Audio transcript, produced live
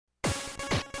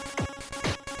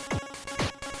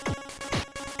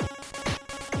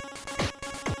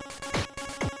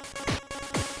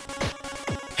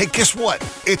Hey, guess what?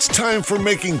 It's time for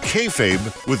Making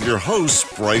Kayfabe with your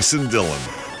hosts, Bryce and Dylan.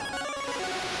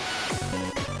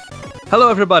 Hello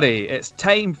everybody, it's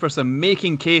time for some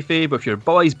Making Kayfabe with your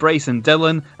boys Bryce and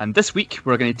Dylan, and this week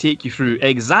we're going to take you through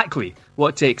exactly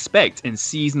what to expect in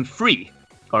Season 3,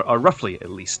 or roughly at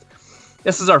least.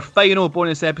 This is our final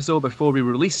bonus episode before we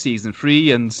release Season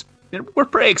 3, and we're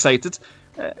pretty excited.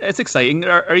 It's exciting.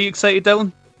 Are you excited,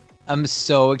 Dylan? I'm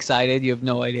so excited, you have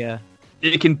no idea.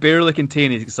 He can barely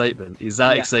contain his excitement. He's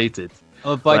that excited.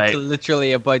 I'm about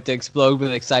to explode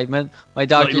with excitement. My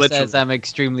doctor says I'm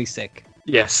extremely sick.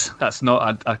 Yes, that's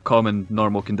not a common,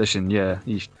 normal condition. Yeah,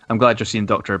 I'm glad you're seeing a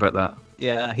doctor about that.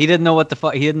 Yeah, he didn't know what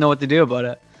he didn't know what to do about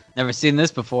it. Never seen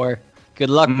this before.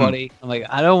 Good luck, buddy. I'm like,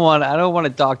 I don't want a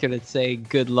doctor to say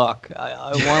good luck.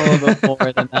 I want a little bit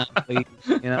more than that, please.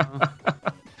 You know.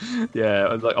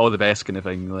 Yeah, like all the best kind of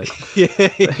thing. Like, yeah,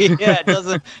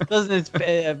 it doesn't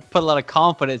put a lot of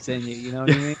confidence in you. You know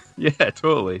what I mean? Yeah,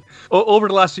 totally. Over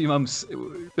the last few months,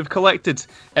 we've collected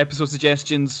episode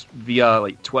suggestions via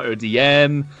like Twitter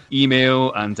DM,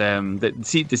 email, and the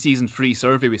Season 3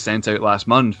 survey we sent out last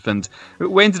month, and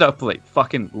we ended up with like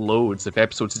fucking loads of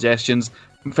episode suggestions.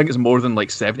 I think it's more than like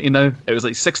 70 now. It was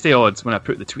like 60 odds when I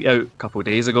put the tweet out a couple of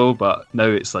days ago, but now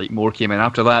it's like more came in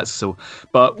after that. So,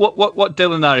 but what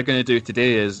Dylan and I are going to do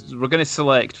today is we're going to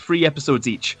select 3 episodes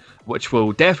each, which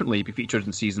will definitely be featured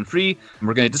in Season 3. And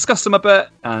we're going to discuss them a bit,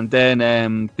 and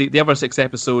then the other 6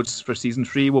 episodes for Season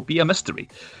 3 will be a mystery.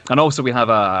 And also we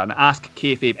have an Ask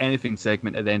Kayfabe Anything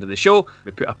segment at the end of the show.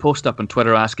 We put a post up on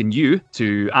Twitter asking you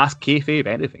to ask Kayfabe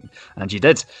anything, and you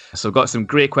did. So got some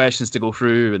great questions to go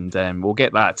through, and we'll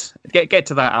get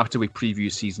to that after we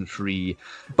preview Season 3.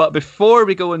 But before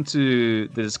we go into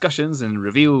the discussions and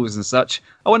reveals and such,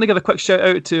 I want to give a quick shout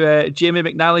out to Jamie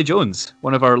McNally Jones,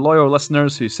 one of our loyal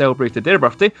listeners who celebrated their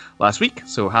birthday last week.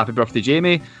 So happy birthday,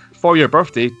 Jamie. For your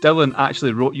birthday, Dylan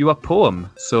actually wrote you a poem.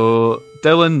 So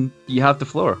Dylan, you have the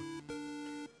floor.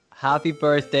 Happy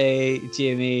birthday,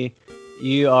 Jamie.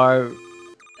 You are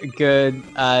good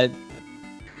at...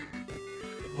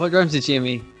 What rhymes with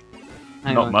Jamie?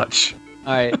 Not much.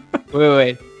 Alright,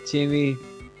 wait. Jamie,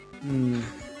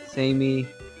 Samey,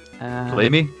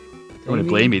 Blame me? I want to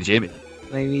blame me, Jamie.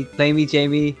 Blame me,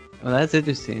 Jamie. Well, that's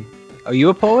interesting. Are you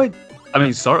a poet? I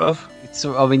mean, sort of.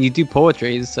 You do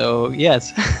poetry, so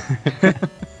yes.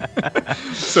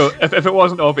 So if it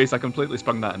wasn't obvious, I completely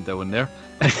sprung that on Dylan there.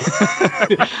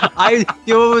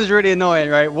 You know what was really annoying,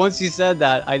 right? Once you said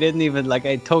that, I didn't even,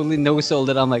 I totally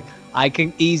no-sold it. I'm like, I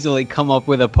can easily come up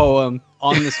with a poem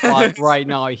on the spot right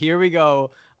now. Here we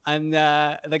go. And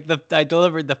I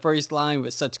delivered the first line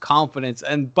with such confidence.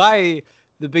 And by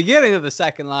the beginning of the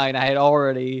second line, I had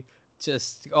already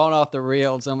just gone off the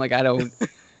rails. I'm like, I don't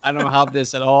have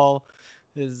this at all.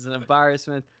 This is an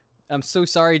embarrassment. I'm so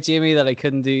sorry, Jamie, that I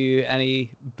couldn't do you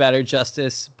any better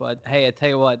justice. But hey, I tell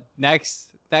you what,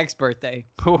 next birthday.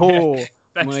 Oh,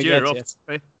 next year,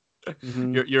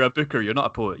 you're a booker. You're not a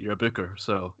poet. You're a booker.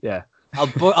 So yeah,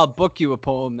 I'll book you a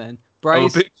poem then,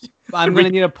 Bryce. I'm gonna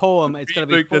need a poem. It's gonna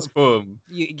be this poem.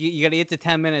 You gotta get to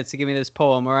 10 minutes to give me this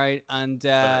poem, all right? And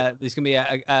there's gonna be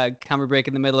a camera break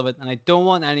in the middle of it, and I don't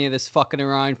want any of this fucking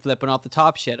around, flipping off the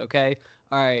top shit. Okay,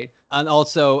 all right. And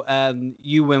also,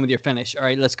 you win with your finish. All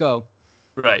right, let's go.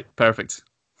 Right, perfect.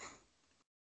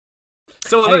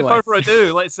 So without further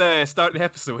ado, let's start the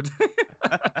episode.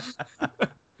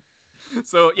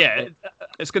 So yeah,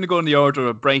 it's going to go in the order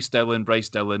of Bryce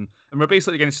Dylan, and we're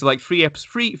basically going to select three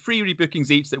rebookings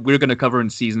each that we're going to cover in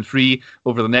Season 3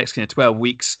 over the next kind of 12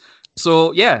 weeks.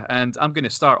 So yeah, and I'm going to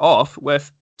start off with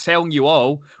telling you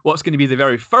all what's going to be the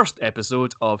very first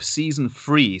episode of Season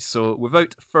 3. So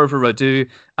without further ado,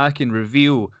 I can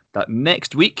reveal that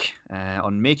next week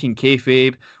on Making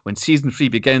Kayfabe, when Season 3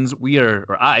 begins,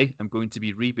 I am going to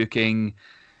be rebooking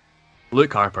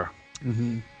Luke Harper.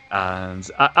 Mm-hmm. And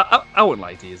I won't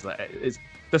lie to you,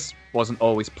 this wasn't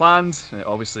always planned.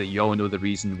 Obviously, you all know the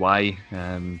reason why.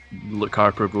 Luke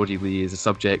Harper, Brody Lee is the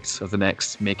subject of the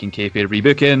next Making Kayfabe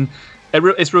rebooking.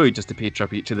 It's really just to pay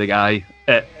tribute to the guy.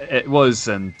 It was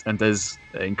and is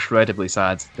incredibly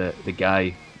sad that the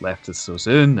guy left us so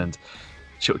soon, and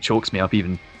chokes me up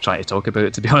even trying to talk about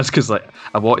it, to be honest, because I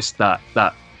watched that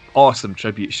awesome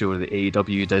tribute show that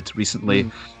AEW did recently.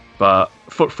 But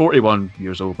 41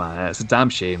 years old, man, it's a damn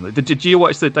shame. Did you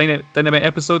watch the Dynamite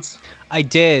episodes? I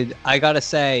did. I gotta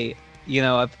say,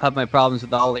 I've had my problems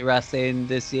with All Elite Wrestling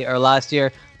this year or last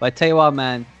year, but I tell you what,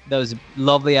 man, that was a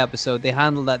lovely episode. They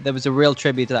handled that. There was a real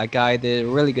tribute to that guy. They did a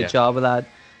really good job of that.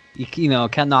 You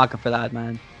can't knock him for that,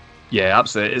 man. Yeah,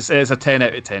 absolutely. It's a 10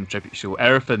 out of 10 tribute show.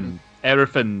 Everything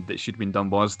that should have been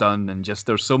done was done, and just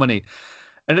there's so many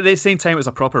And at the same time, it was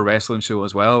a proper wrestling show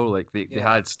as well. Like they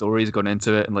had stories going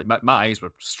into it, and like my eyes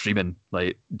were streaming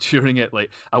like during it.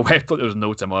 Like I wept like there was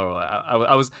no tomorrow.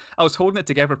 I was holding it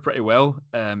together pretty well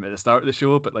at the start of the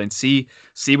show, but like see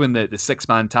when the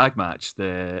 6-man tag match,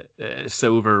 the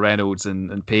Silver, Reynolds,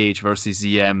 and Page versus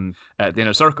the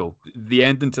Inner Circle, the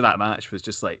ending to that match was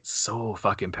just like so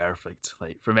fucking perfect.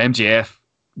 Like from MJF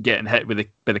getting hit with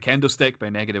the kendo stick by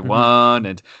 -1,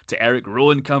 and to Eric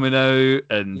Rowan coming out,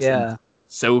 and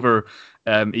Silver,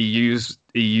 he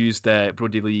used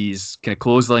Brody Lee's kind of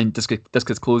clothesline,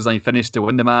 discus clothesline finish to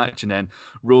win the match, and then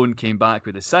Rowan came back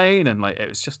with a sign, and like it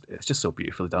was just so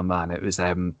beautifully done, man. It was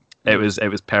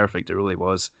perfect. It really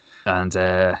was, and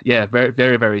very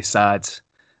very very sad.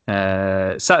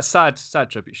 Sad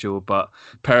tribute show, but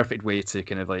perfect way to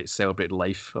kind of like celebrate the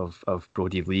life of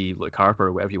Brody Lee, Luke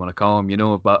Harper, whatever you want to call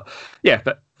him, But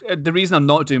the reason I'm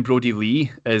not doing Brody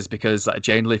Lee is because I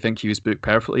generally think he was booked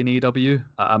perfectly in AEW.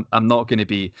 I'm not going to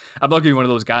be one of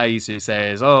those guys who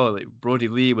says, "Oh, like Brody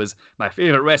Lee was my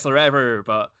favorite wrestler ever,"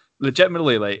 but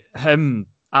legitimately, like him.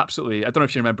 Absolutely. I don't know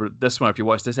if you remember this one, if you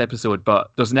watched this episode,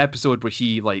 but there's an episode where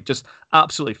he like just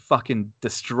absolutely fucking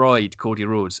destroyed Cody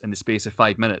Rhodes in the space of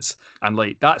 5 minutes. And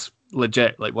like, that's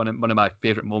legit like one of my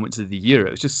favorite moments of the year.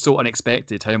 It was just so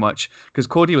unexpected how much, because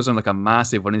Cody was on like a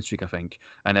massive winning streak, I think.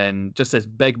 And then just this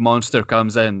big monster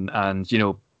comes in and,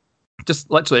 just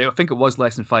literally, I think it was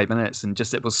less than 5 minutes, and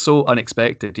just it was so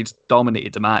unexpected. He just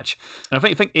dominated the match. And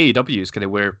I think AEW is kind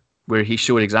of where he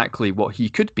showed exactly what he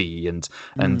could be, and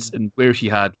where he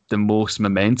had the most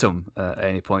momentum at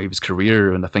any point of his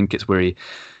career. And I think it's where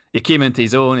he came into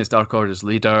his own as Dark Order's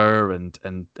leader,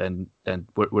 and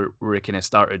where he kind of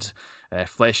started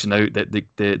fleshing out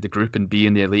the group and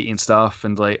being the elite and stuff.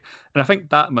 And I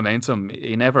think that momentum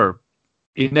he never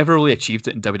really achieved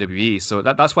it in WWE. So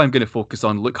that's why I'm going to focus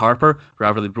on Luke Harper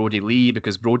rather than Brody Lee,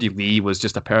 because Brody Lee was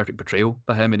just a perfect portrayal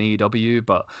by him in AEW,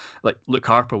 but like Luke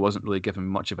Harper wasn't really given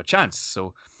much of a chance.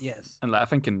 So yes, and I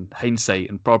think in hindsight,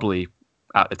 and probably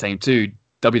at the time too,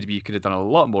 WWE could have done a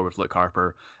lot more with Luke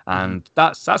Harper, and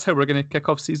that's how we're going to kick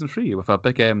off season 3 with a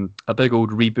big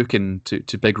old rebooking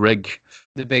to Big Rig.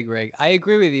 The Big Rig. I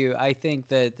agree with you. I think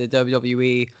that the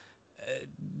WWE.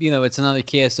 It's another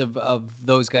case of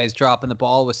those guys dropping the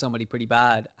ball with somebody pretty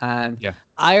bad. And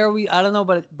I don't know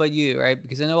about you, right?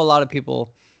 Because I know a lot of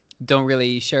people don't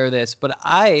really share this, but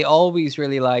I always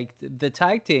really liked the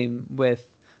tag team with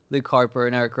Luke Harper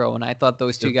and Eric Rowan. I thought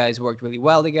those two guys worked really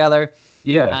well together.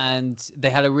 Yeah. And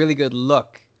they had a really good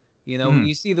look. When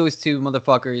you see those two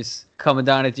motherfuckers coming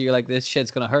down at you, you're like, this shit's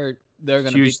going to hurt. They're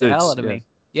going to beat the hell out of me.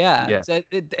 Yeah. So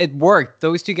it worked.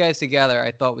 Those two guys together,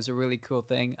 I thought was a really cool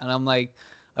thing. And I'm like,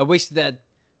 I wish that,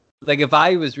 like, if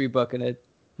I was rebooking it,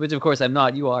 which of course I'm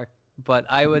not, you are, but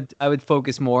I would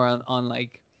focus more on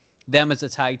like them as a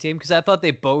tag team, because I thought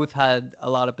they both had a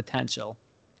lot of potential.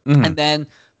 And then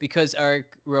because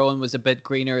Eric Rowan was a bit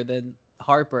greener than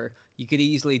Harper, you could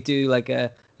easily do like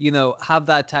have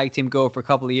that tag team go for a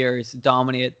couple of years,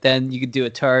 dominate, then you could do a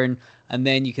turn, and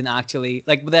then you can actually,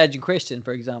 like with Edge and Christian,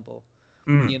 for example.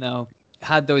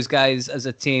 Had those guys as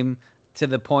a team to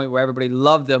the point where everybody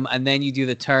loved them, and then you do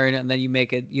the turn, and then you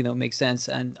make it, make sense.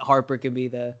 And Harper can be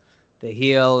the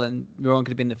heel, and Rowan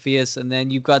could be in the face, and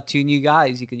then you've got two new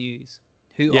guys you can use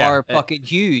who are fucking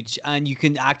huge, and you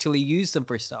can actually use them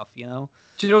for stuff.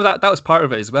 Do you know that was part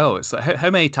of it as well? It's like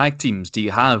how many tag teams do you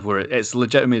have where it's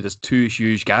legitimately there's two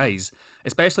huge guys,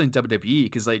 especially in WWE?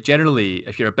 Because like generally,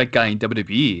 if you're a big guy in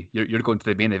WWE, you're going to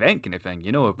the main event kind of thing,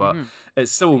 But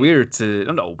it's so weird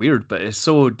not weird, but it's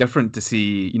so different to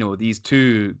see these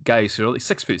two guys who are like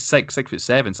 6'6",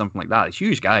 6'7", something like that,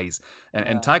 huge guys,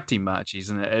 in tag team matches,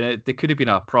 and they could have been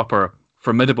a proper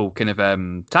formidable kind of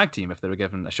tag team if they were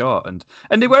given a shot, and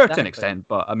they were to an extent,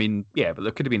 but I mean, but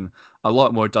there could have been a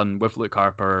lot more done with Luke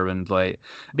Harper, and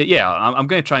I'm going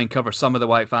to try and cover some of the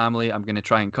Wyatt family. I'm going to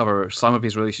try and cover some of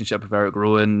his relationship with Eric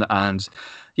Rowan, and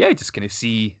just kind of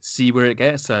see where it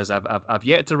gets us. I've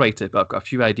yet to write it, but I've got a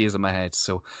few ideas in my head.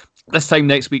 So this time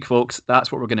next week, folks,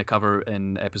 that's what we're going to cover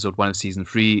in episode 1 of season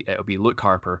 3. It'll be Luke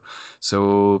Harper.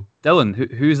 So Dylan,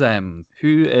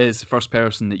 who is the first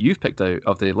person that you've picked out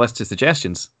of the list of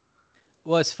suggestions?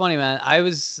 Well, it's funny, man. I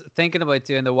was thinking about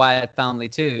doing the Wyatt family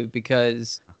too,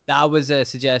 because that was a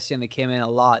suggestion that came in a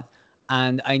lot,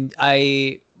 and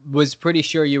I was pretty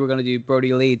sure you were going to do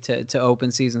Brody Lee to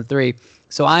open season 3.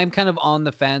 So I'm kind of on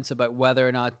the fence about whether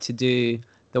or not to do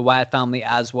the Wyatt family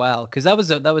as well, because that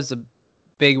was a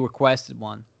big requested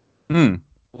one.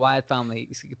 Wyatt family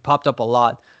popped up a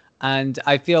lot, and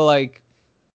I feel like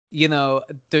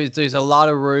there's a lot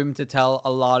of room to tell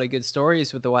a lot of good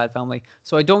stories with the Wyatt family.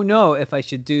 So I don't know if I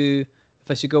should do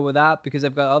if I should go with that, because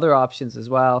I've got other options as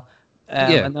well.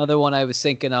 Yeah. Another one I was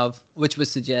thinking of, which was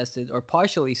suggested or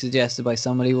partially suggested by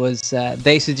somebody, was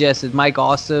they suggested Mike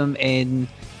Awesome in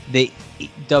the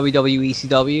WWE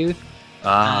ECW.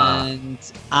 And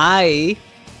I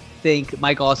think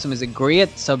Mike Awesome is a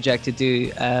great subject to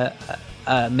do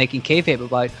making kayfabe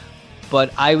about,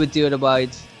 but I would do it about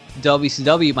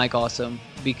WCW Mike Awesome,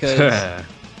 because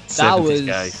that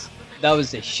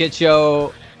was a shit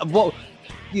show. Well,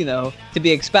 to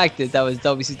be expected. That was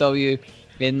WCW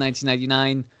in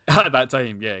 1999. At that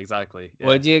time, yeah, exactly. Yeah.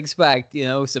 What do you expect?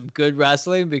 Some good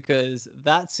wrestling, because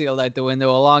that sailed out the window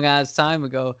a long ass time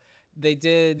ago. They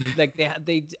did like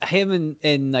they him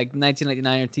in like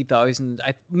 1999 or 2000.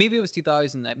 Maybe it was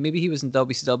 2000. Maybe he was in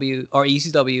WCW or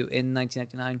ECW in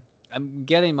 1999. I'm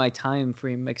getting my time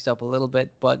frame mixed up a little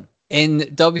bit, but in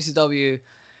WCW,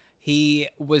 he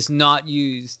was not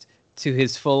used to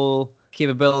his full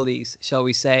capabilities, shall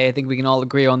we say. I think we can all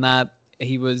agree on that.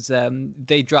 He was,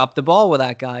 they dropped the ball with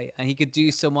that guy, and he could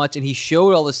do so much, and he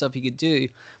showed all the stuff he could do.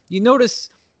 You notice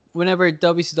whenever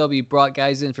WCW brought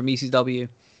guys in from ECW,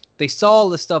 they saw all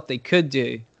the stuff they could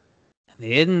do,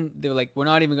 and they were like, we're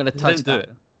not even going to touch that.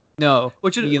 It. No.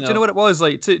 Well, do you know what it was?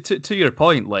 Like, to your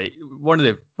point, like, one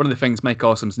of the things Mike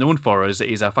Awesome's known for is that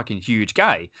he's a fucking huge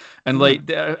guy. And, like,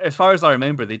 as far as I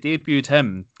remember, they debuted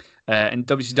him in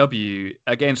WCW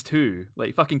against who?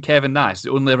 Like, fucking Kevin Nash,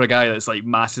 the only other guy that's, like,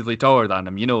 massively taller than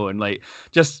him, and, like,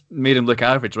 just made him look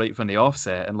average right from the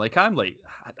offset. And, like, I'm, like,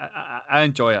 I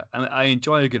enjoy it. I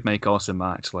enjoy a good Mike Awesome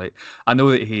match. Like, I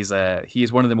know that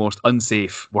he's one of the most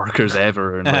unsafe workers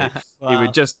ever, and, like, wow. He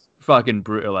would just fucking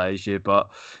brutalize you,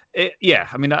 but I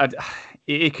mean,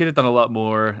 it could have done a lot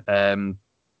more. And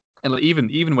like,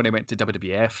 even when he went to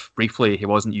WWF briefly, he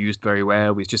wasn't used very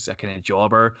well. He was just a kind of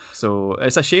jobber. So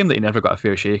it's a shame that he never got a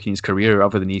fair shake in his career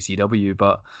other than ECW.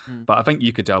 But I think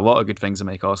you could do a lot of good things to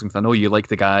Mike Awesome. I know you like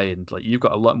the guy, and like you've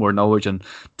got a lot more knowledge on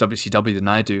WCW than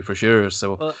I do for sure.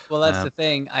 So well, that's the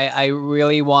thing. I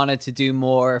really wanted to do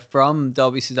more from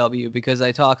WCW, because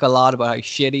I talk a lot about how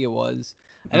shitty it was,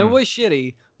 and it was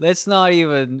shitty. Let's not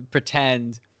even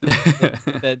pretend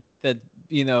that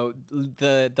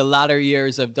the latter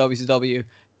years of WCW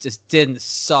just didn't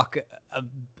suck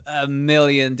a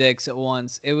million dicks at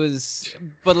once. It was,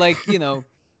 but like,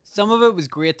 some of it was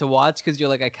great to watch, because you're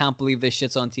like, I can't believe this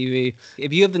shit's on TV.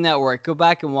 If you have the network, go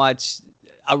back and watch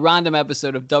a random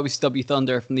episode of WCW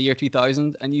Thunder from the year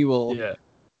 2000, and you will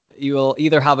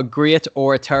either have a great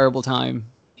or a terrible time.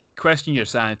 Question your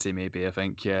sanity, maybe. I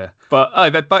think, yeah. But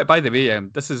by the way,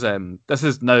 this is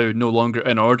now no longer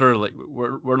in order. Like,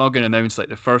 we're not going to announce like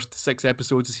the first 6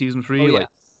 episodes of season 3. Oh, yeah.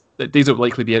 Like, these will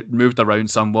likely be moved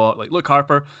around somewhat. Like Luke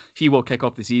Harper, he will kick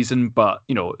off the season, but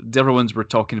the other ones we're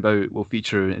talking about will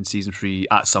feature in season 3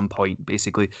 at some point,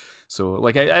 basically. So,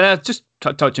 like, I just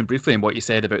touching briefly on what you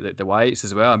said about the Wyatts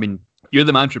as well. I mean, you're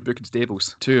the man for booking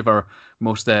stables. 2 of our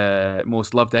most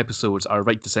loved episodes are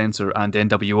Right to Censor and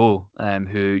NWO,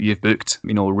 who you've booked,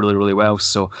 really, really well.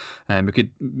 So we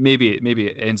could maybe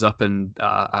it ends up in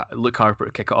Luke Harper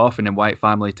to kick it off, and then Wyatt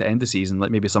family to end the season,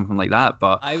 like maybe something like that.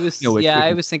 But I was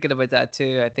thinking about that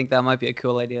too. I think that might be a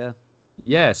cool idea.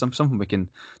 Yeah, something we can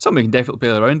definitely play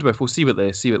around with. We'll see what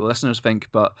the listeners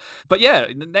think. But yeah,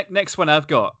 the next one I've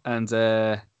got, and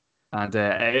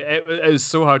it was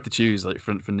so hard to choose, like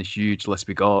from the huge list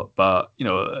we got. But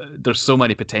there's so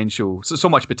much potential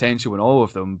in all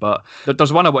of them. But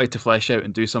there's one I wanted to flesh out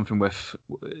and do something with,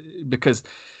 because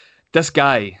this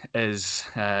guy is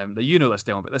this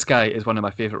Dylan, but this guy is one of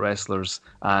my favorite wrestlers,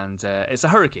 and it's a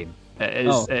Hurricane.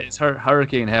 It's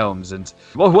Hurricane Helms. And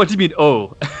what do you mean?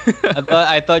 Oh,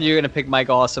 I thought you were gonna pick Mike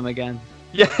Awesome again.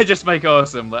 Yeah, just Mike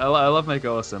Awesome. Like, I love Mike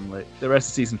Awesome. Like, the rest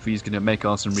of season 3 is going to Mike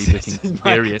Awesome rebooking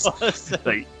various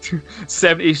like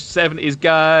 70s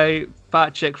guy,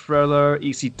 Fat Chick Thriller,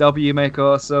 ECW Mike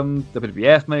Awesome,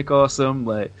 WWF Mike Awesome.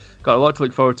 Like, got a lot to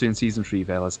look forward to in season 3,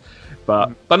 fellas.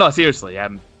 But no, seriously,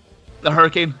 the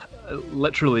Hurricane.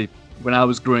 Literally, when I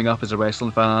was growing up as a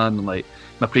wrestling fan, and like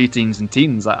my pre-teens and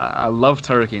teens, I loved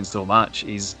Hurricane so much.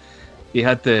 He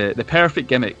had the perfect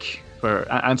gimmick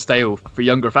and style for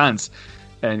younger fans.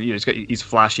 And he's got his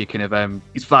flashy kind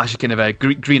of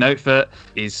green outfit,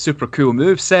 his super cool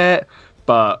moveset.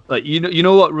 But like you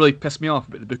know what really pissed me off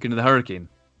about the booking of the Hurricane?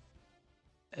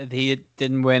 He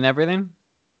didn't win everything.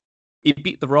 He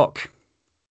beat The Rock.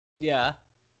 Yeah.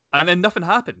 And then nothing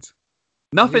happened.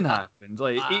 Nothing happened.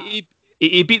 Like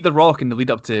he beat The Rock in the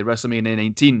lead up to WrestleMania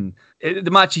 19.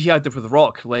 The match he had with The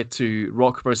Rock led to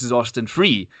Rock versus Austin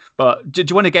 3. But do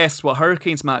you want to guess what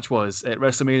Hurricane's match was at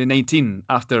WrestleMania 19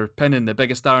 after pinning the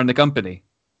biggest star in the company?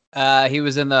 He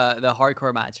was in the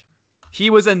hardcore match. He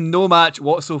was in no match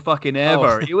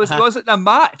whatsoever. He wasn't in a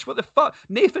match. What the fuck?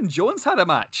 Nathan Jones had a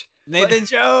match. Nathan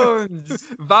Jones.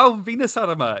 Val Venus had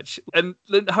a match, and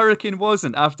Hurricane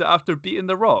wasn't after beating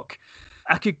The Rock.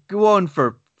 I could go on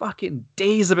for fucking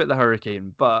days about the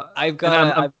Hurricane, but I've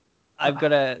got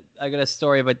a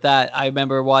story about that. I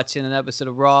remember watching an episode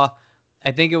of Raw.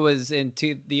 I think it was in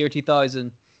the year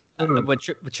 2000 when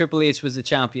Triple H was the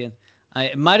champion.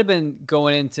 It might have been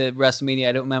going into WrestleMania,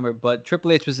 I don't remember, but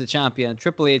Triple H was the champion.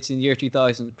 Triple H in the year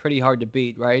 2000, pretty hard to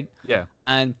beat, right? Yeah.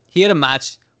 And he had a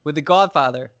match with the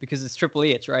Godfather because it's Triple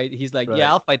H, right? He's like, yeah,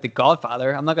 I'll fight the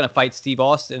Godfather. I'm not going to fight Steve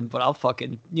Austin, but I'll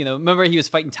fucking, remember he was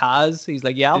fighting Taz? He's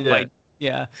like, yeah, I'll fight.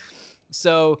 Yeah.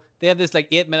 So they have this like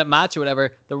 8-minute match or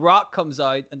whatever. The Rock comes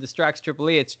out and distracts Triple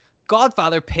H.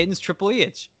 Godfather pins Triple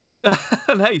H.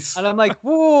 Nice. And I'm like,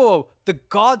 whoa, the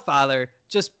Godfather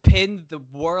just pinned the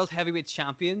world heavyweight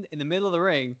champion in the middle of the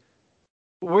ring.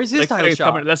 Where's his title shot?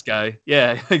 Coming to this guy.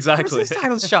 Yeah, exactly. Where's his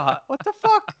title shot? What the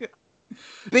fuck?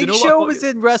 Big Show was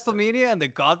in WrestleMania and the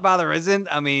Godfather isn't.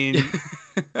 I mean,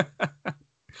 do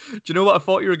you know what I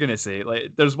thought you were going to say?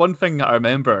 Like, there's one thing that I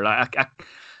remember.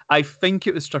 I think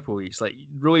it was Triple H. Like,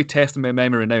 really testing my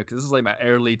memory now because this is like my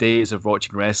early days of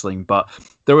watching wrestling. But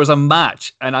there was a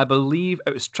match, and I believe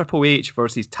it was Triple H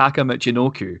versus Taka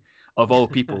Michinoku, of all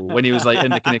people, when he was like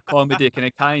in the kind of comedy kind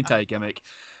of Kai-Tai gimmick.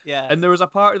 Yeah. And there was a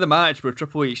part of the match where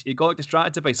Triple H, he got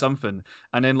distracted by something,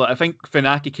 and then like I think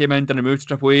Funaki came in, done a move to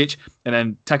Triple H, and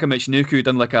then Taka Michinoku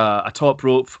done like a top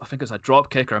rope, I think it was a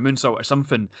drop kick or a moonsault or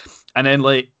something, and then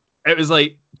like it was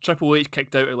like Triple H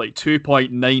kicked out at like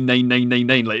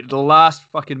 2.99999, like the last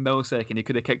fucking millisecond he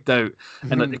could have kicked out,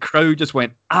 and like the crowd just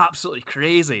went absolutely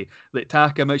crazy. Like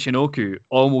Taka Michinoku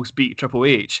almost beat Triple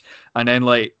H, and then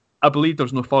like I believe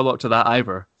there's no follow up to that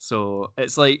either. So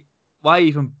it's like, why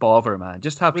even bother, man?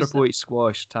 Just have Triple H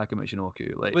squash Taka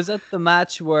Michinoku. Like, was that the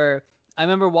match where I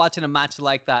remember watching a match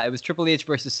like that? It was Triple H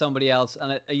versus somebody else,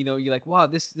 and you're like, wow,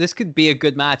 this could be a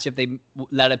good match if they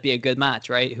let it be a good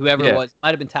match, right? Whoever it was, might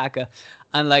have been Taka,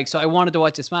 and like, so I wanted to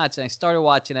watch this match, and I started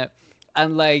watching it,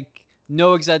 and like,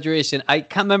 no exaggeration, I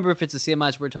can't remember if it's the same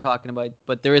match we're talking about,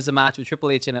 but there is a match with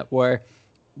Triple H in it where,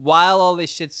 while all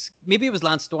this shit's, maybe it was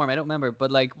Lance Storm, I don't remember,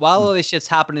 but like, while all this shit's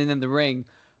happening in the ring,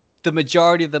 the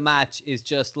majority of the match is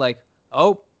just like,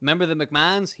 oh, remember the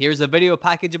McMahons? Here's a video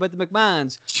package about the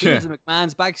McMahons. Here's the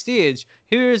McMahons backstage.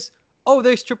 There's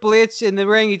Triple H in the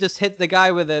ring. He just hit the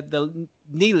guy with the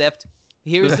knee lift.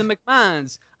 Here's the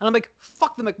McMahons. And I'm like,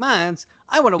 fuck the McMahons.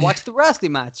 I want to watch the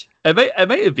wrestling match. It might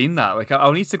have been that. Like,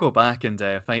 I'll need to go back and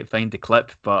find the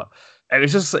clip, but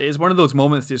it's one of those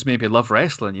moments that just made me love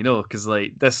wrestling, because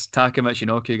like this Taka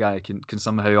Michinoku guy can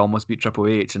somehow almost beat Triple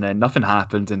H, and then nothing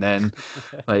happened, and then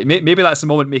like maybe that's the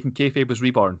moment making kayfabe was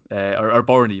reborn or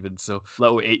born even. So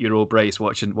little 8-year-old Bryce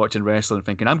watching wrestling,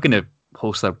 thinking I'm gonna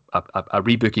host a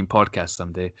rebooking podcast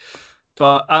someday.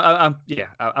 But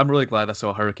I'm really glad I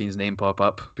saw Hurricane's name pop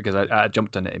up because I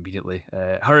jumped on it immediately.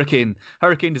 Hurricane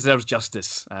deserves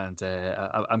justice, and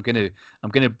I'm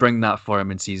gonna bring that for him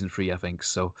in season 3, I think.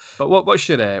 So, but what's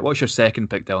your second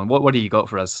pick, Dylan? What do you got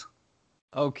for us?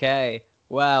 Okay,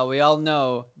 well, we all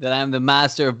know that I'm the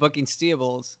master of booking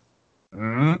stables.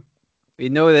 Mm-hmm. We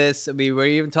know this. We were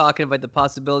even talking about the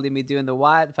possibility of me doing the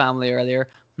Wyatt family earlier.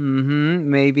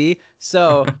 Maybe.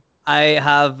 So I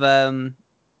have.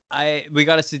 We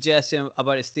got a suggestion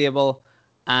about a stable,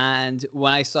 and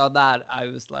when I saw that, I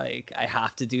was like, I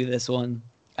have to do this one.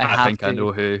 I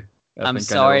know who. I'm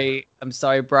sorry,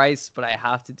 Bryce, but I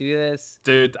have to do this.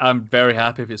 Dude, I'm very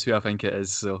happy if it's who I think it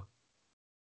is. So,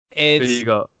 who you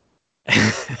got?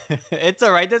 It's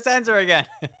all right to censor again.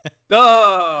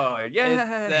 Oh,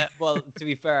 yeah. Well, to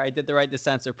be fair, I did the right to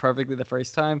censor perfectly the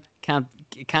first time. Can't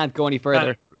go any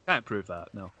further. Can't prove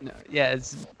that. No. Yeah,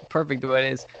 it's perfect the way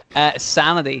it is.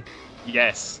 Sanity.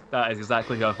 Yes, that is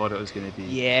exactly who I thought it was going to be.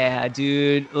 Yeah,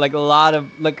 dude. Like a lot of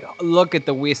look at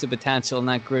the waste of potential in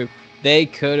that group. They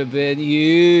could have been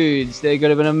huge. They could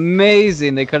have been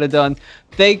amazing. They could have done.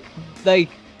 This.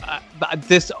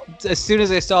 As soon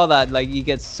as I saw that, like, you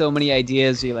get so many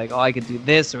ideas. You're like, oh, I could do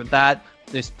this or that.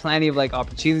 There's plenty of like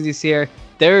opportunities here.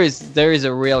 There is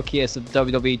a real case of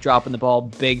WWE dropping the ball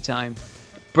big time.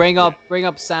 Bring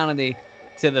up Sanity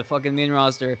to the fucking main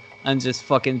roster and just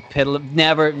fucking piddle.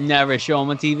 Never show them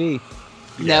on TV.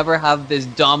 Yeah. Never have this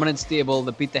dominant stable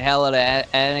that beat the hell out of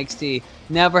NXT.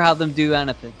 Never have them do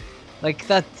anything. Like,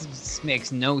 that just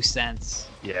makes no sense.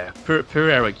 Yeah, poor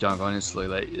Eric Young, honestly.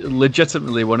 Like,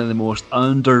 legitimately one of the most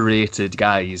underrated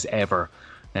guys ever.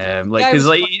 He never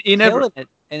killing it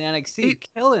in NXT,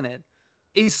 killing it.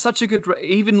 He's such a good,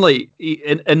 even like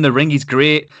in the ring, he's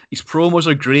great. His promos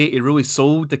are great. He really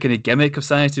sold the kind of gimmick of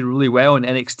Sanity really well in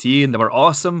NXT, and they were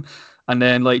awesome. And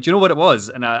then, like, do you know what it was?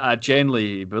 And I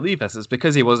genuinely believe this. It's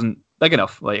because he wasn't big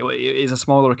enough. Like, he's a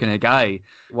smaller kind of guy.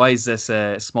 Why is this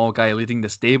small guy leading the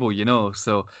stable? You know,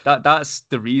 so that's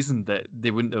the reason that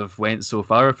they wouldn't have went so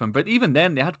far with him. But even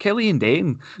then, they had Killian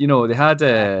Dane. You know, they had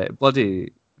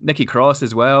bloody Nikki Cross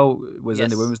as well. Was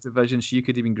in the women's division. She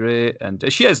could have been great, and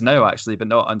she is now actually, but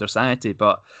not under Sanity.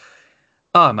 But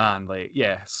oh man, like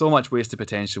so much wasted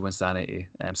potential in Sanity.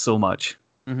 So much.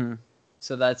 Mm-hmm.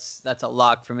 So that's a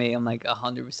lock for me. I'm like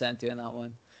 100% doing that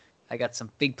one. I got some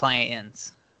big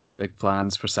plans. Big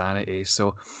plans for Sanity.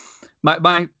 So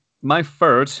my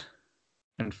third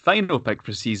and final pick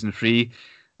for season 3,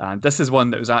 and this is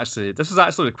one that was actually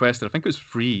requested. I think it was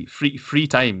three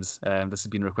times. This has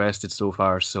been requested so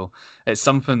far. So it's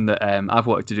something that I've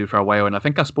wanted to do for a while, and I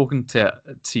think I've spoken to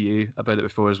you about it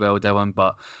before as well, Dylan.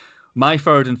 But my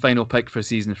third and final pick for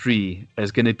season 3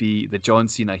 is going to be the John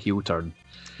Cena heel turn.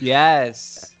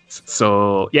 Yes.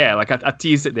 So yeah, like I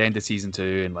teased at the end of season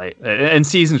 2, and like in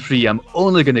season 3, I'm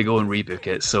only going to go and rebook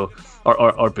it. So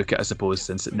or book it, I suppose,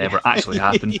 since it never actually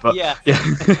happened. But yeah.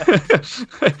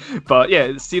 But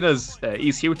yeah, Cena's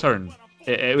his heel turn.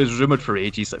 It was rumored for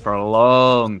ages, like for a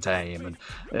long time,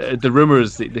 and the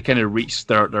rumors they kind of reached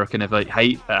their kind of like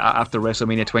height after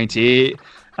WrestleMania 28.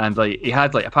 And like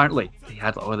apparently he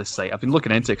had all this site. I've been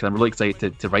looking into it because I'm really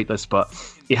excited to write this. But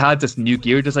he had this new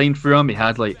gear design for him. He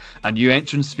had like a new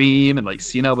entrance theme, and like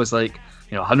Cena was like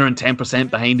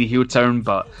 110% behind the heel turn.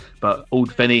 But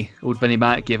old Vinny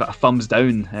Mac gave it a thumbs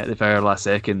down at the very last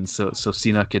second, so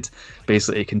Cena could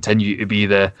basically continue to be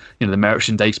the the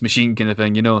merchandise machine kind of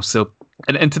thing, So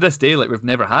and to this day, like we've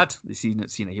never had the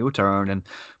Cena heel turn, and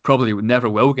probably never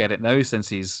will get it now since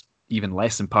he's even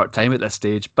less than part-time at this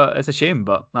stage. But it's a shame,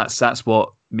 but that's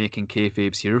what making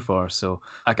kayfabe's here for. So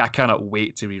I cannot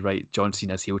wait to rewrite John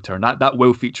Cena's heel turn. That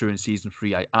will feature in season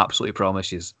 3, I absolutely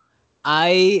promise you.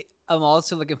 I am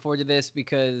also looking forward to this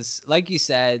because, like you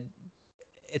said,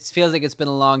 it feels like it's been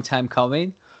a long time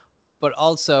coming, but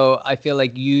also I feel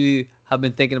like you have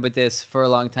been thinking about this for a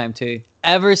long time too.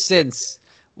 Ever since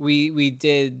we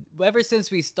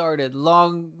started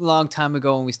long time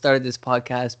ago when we started this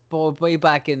podcast, way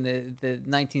back in the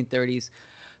 1930s,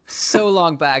 so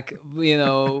long back, we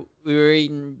were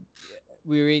eating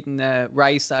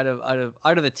rice out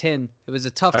of the tin. It was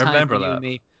a tough time for you and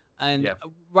me. And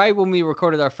right when we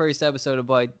recorded our first episode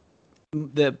about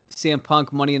the CM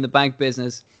Punk Money in the Bank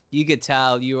business, you could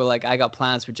tell you were like, I got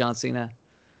plans for John Cena.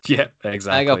 Yeah,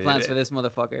 exactly. I got plans for this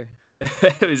motherfucker.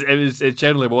 It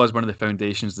generally was one of the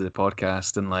foundations of the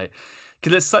podcast, and like,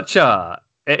 because it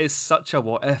is such a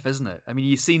what if, isn't it? I mean,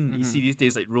 you see these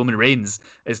days like Roman Reigns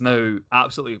is now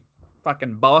absolutely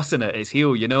fucking bossing it, his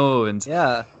heel, and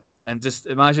and just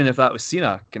imagine if that was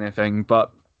Cena kind of thing.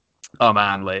 But oh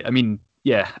man, like, I mean,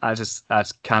 yeah, I just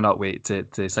cannot wait to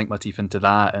sink my teeth into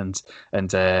that and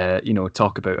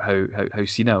talk about how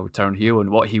Cena would turn heel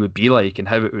and what he would be like and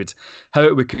how it would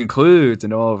conclude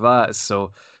and all of that.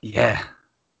 So yeah.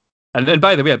 And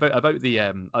by the way, about the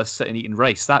us sitting eating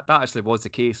rice, that actually was the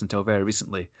case until very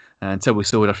recently, until we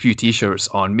sold a few T-shirts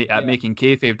at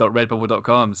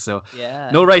makingkayfabe.redbubble.com. So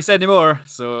no rice anymore.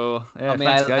 So yeah, I mean,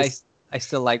 thanks, guys. I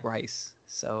still like rice.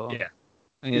 So yeah.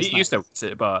 I mean, you still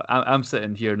sit, but I'm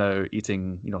sitting here now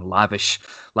eating, lavish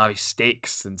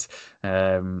steaks and,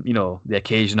 the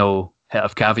occasional hit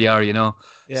of caviar, Yeah.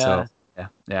 So,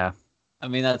 yeah. I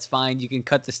mean, that's fine. You can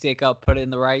cut the steak up, put it in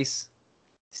the rice.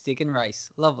 Steak and rice.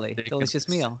 Lovely. Delicious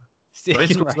meal. Steak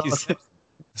and rice.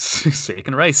 Steak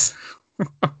and rice.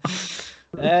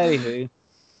 Anywho.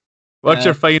 What's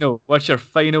your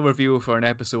final review for an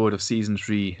episode of season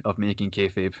 3 of Making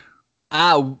Kayfabe?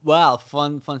 Well,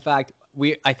 fun fact.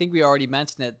 I think we already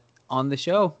mentioned it on the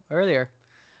show earlier.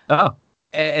 Oh.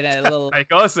 And a little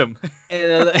Mike Awesome.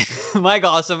 Mike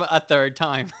Awesome a third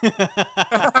time.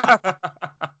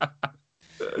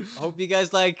 Hope you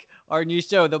guys like our new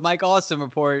show, the Mike Awesome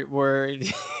Report, where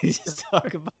you just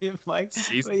talk about Mike.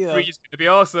 Season 3 is going to be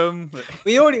awesome.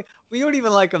 We don't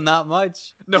even like him that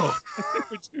much. No,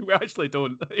 we actually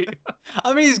don't.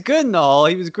 I mean, he's good and all.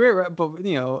 He was great, but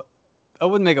I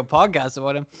wouldn't make a podcast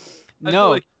about him.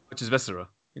 No. Which is Viscera,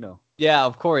 Yeah,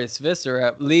 of course.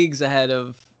 Viscera, leagues ahead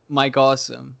of Mike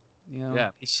Awesome.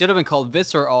 Yeah. He should have been called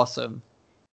Viscera Awesome.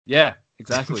 Yeah,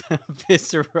 exactly.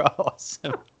 Viscera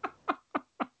Awesome.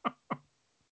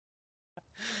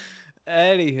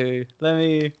 Anywho, let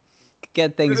me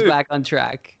get things back on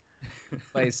track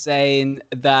by saying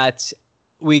that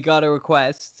we got a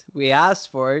request. We asked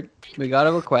for it. We got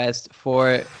a request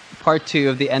for part 2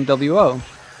 of the NWO.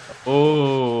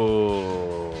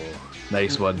 Oh,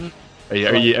 nice one.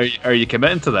 Are you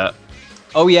committing to that?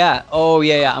 Oh yeah.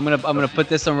 I'm gonna put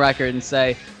this on record and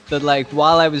say that like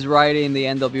while I was writing the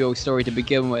NWO story to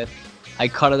begin with, I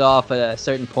cut it off at a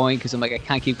certain point because I'm like I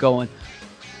can't keep going.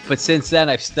 But since then,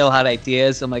 I've still had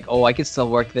ideas. I'm like, oh, I can still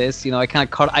work this. You know, I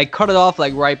cut it off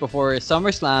like right before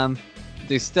SummerSlam.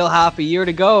 There's still half a year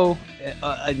to go.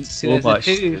 So much.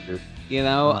 You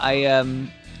know,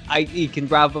 you can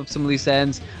wrap up some loose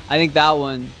ends. I think that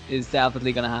one is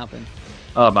definitely gonna happen.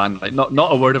 Oh man, like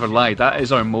not a word of a lie. That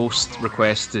is our most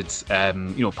requested,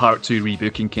 part 2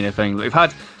 rebooking kind of thing. We've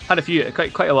had a few,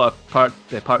 quite a lot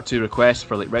of part 2 requests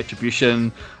for like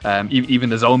Retribution. Even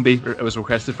the Zombie was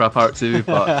requested for a part 2.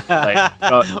 But like,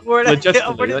 how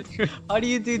do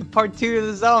you do part 2 of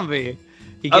the Zombie?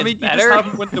 You just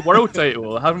haven't won the world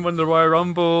title, haven't won the Royal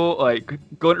Rumble, like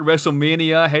going to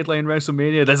WrestleMania, headline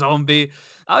WrestleMania, the Zombie.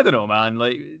 I don't know, man.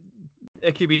 Like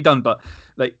it could be done, but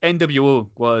like NWO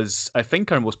was, I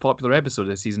think, our most popular episode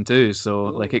of season 2. So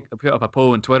like I put up a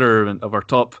poll on Twitter of our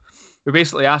top. We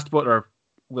basically asked what our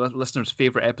listeners'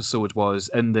 favorite episode was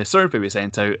in the survey we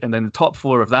sent out, and then the top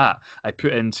 4 of that I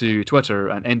put into Twitter,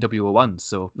 and NWO won.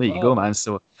 So there you go, man.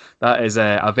 So that is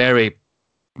a very,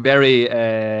 very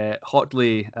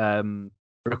hotly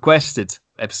requested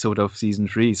episode of season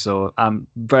 3. So I'm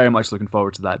very much looking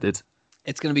forward to that, dude.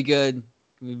 It's gonna be good.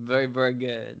 Very, very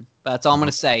good. That's all I'm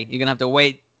gonna say. You're gonna have to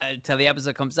wait until the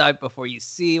episode comes out before you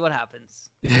see what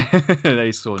happens.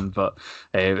 Nice one. But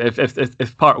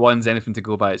if part 1's anything to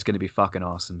go by, it's gonna be fucking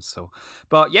awesome. So,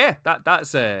 but yeah,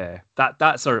 that's our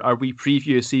wee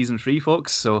preview of season 3,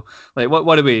 folks. So, like,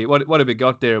 what have we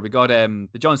got there? We got the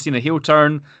John Cena heel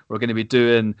turn. We're gonna be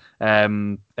doing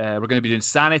Sanity,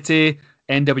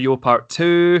 NWO part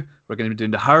 2. We're gonna be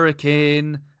doing the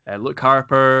Hurricane. Luke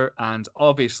Harper, and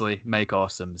obviously Mike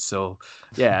Awesome. So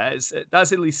yeah,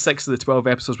 that's at least 6 of the 12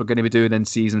 episodes we're going to be doing in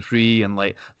season 3, and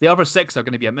like the other 6 are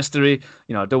going to be a mystery.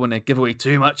 You know, I don't want to give away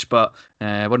too much, but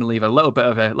I want to leave a little bit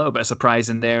of surprise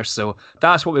in there. So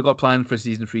that's what we've got planned for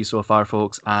season 3 so far,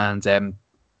 folks. And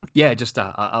yeah, just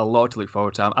a lot to look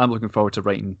forward to. I'm looking forward to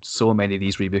writing so many of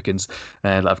these rebookings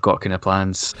that I've got kind of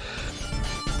plans.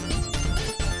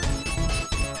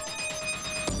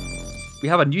 We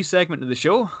have a new segment of the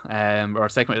show, or a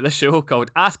segment of this show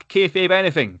called Ask Kayfabe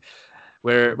Anything,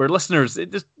 where listeners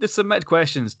just submit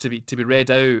questions to be read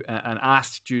out and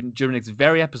asked during this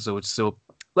very episode. So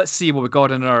let's see what we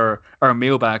got in our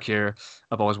mailbag here.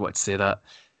 I've always wanted to say that.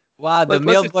 Wow,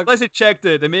 let's check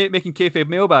the Making Kayfabe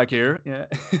mailbag here. Yeah,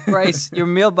 Bryce, your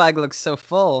mailbag looks so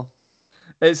full.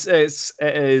 It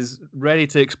is ready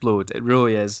to explode. It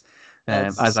really is.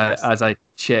 As I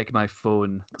check my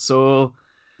phone. So.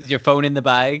 Is your phone in the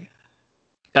bag?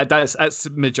 That's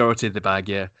the majority of the bag,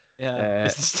 yeah.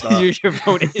 Yeah. Your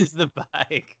phone is the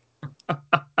bag.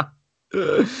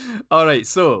 All right,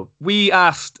 so we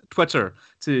asked Twitter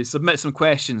to submit some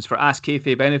questions for Ask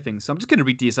Kayfabe Anything. So I'm just going to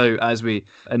read these out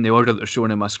in the order that they're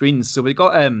shown on my screen. So we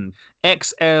got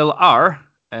XLR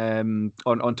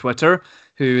on Twitter,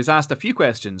 who has asked a few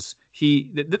questions.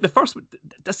 The first one,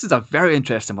 this is a very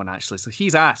interesting one actually. So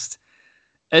he's asked,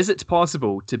 is it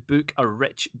possible to book a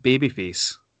rich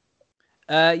babyface?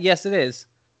 Yes, it is.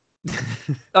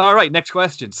 All right, next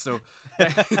question. So,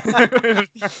 I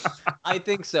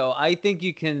think so. I think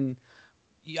you can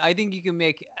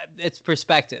make it's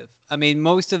perspective. I mean,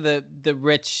 most of the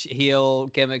rich heel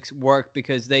gimmicks work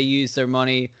because they use their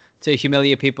money to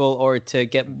humiliate people or to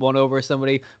get one over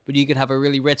somebody. But you can have a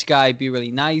really rich guy be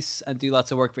really nice and do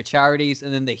lots of work for charities,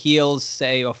 and then the heels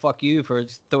say, "Oh, fuck you for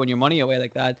throwing your money away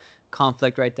like that."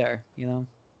 Conflict right there, you know.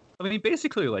 I mean,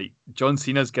 basically, like John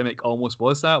Cena's gimmick almost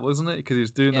was that, wasn't it? Because he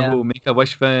was doing the whole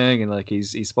Make-A-Wish thing, and like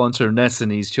he's sponsoring this,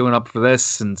 and he's showing up for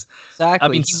this, and exactly. I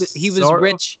mean, he was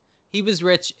rich. He was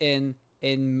rich in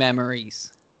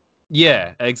memories.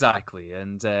 Yeah, exactly,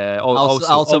 and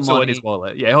also in his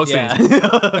wallet. Yeah, also. Yeah.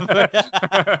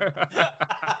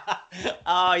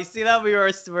 Oh, you see that we're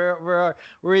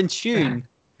in tune.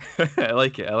 I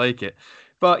like it.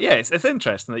 But yeah, it's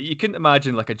interesting. Like, you couldn't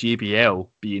imagine like a JBL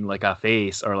being like a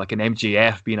face, or like an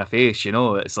MJF being a face. You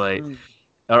know, it's like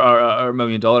or $1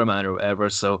 Million Man or whatever.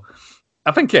 So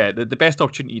I think the best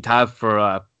opportunity you'd have for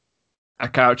a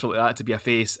character like that to be a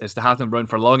face is to have them run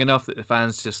for long enough that the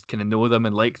fans just kind of know them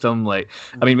and like them. Like,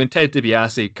 I mean, when Ted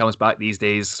DiBiase comes back these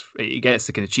days, he gets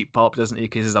the kind of cheap pop, doesn't he?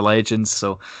 Because he's a legend.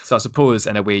 So I suppose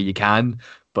in a way you can.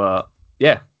 But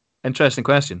yeah, interesting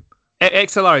question.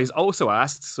 XLR is also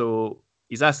asked, so.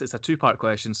 He's asked, it's a 2-part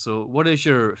question. So what is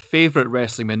your favorite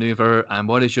wrestling maneuver and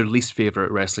what is your least favorite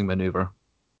wrestling maneuver?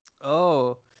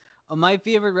 My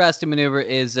favorite wrestling maneuver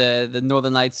is the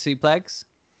Northern Lights suplex.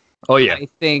 Oh yeah. I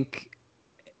think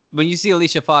when you see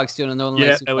Alicia Fox doing a Northern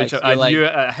Lights suplex,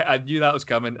 Alicia. I knew that was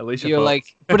coming. Alicia. You're Fox.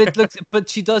 like, but it looks, but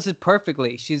she does it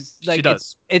perfectly. She's like, she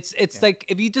does. It's like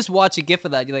if you just watch a gif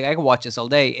of that, you're like, I can watch this all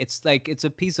day. It's like it's a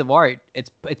piece of art.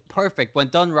 It's perfect when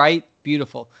done right.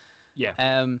 Beautiful. Yeah.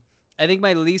 I think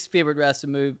my least favorite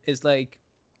wrestling move is like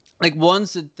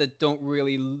ones that don't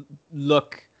really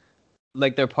look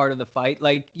like they're part of the fight.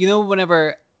 Like,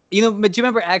 whenever, do you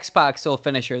remember X-Pac's old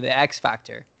finisher, the X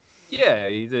Factor? Yeah,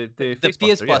 the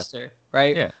face buster,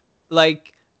 right? Yeah.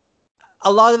 Like,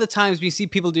 a lot of the times we see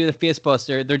people do the face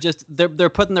buster, they're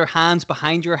putting their hands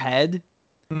behind your head,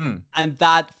 and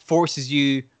that forces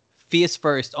you face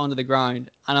first onto the ground.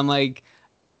 And I'm like,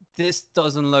 this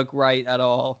doesn't look right at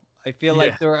all. I feel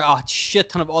like there are a shit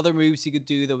ton of other moves you could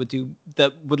do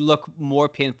that would look more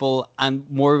painful and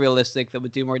more realistic, that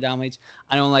would do more damage.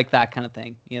 I don't like that kind of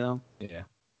thing, Yeah.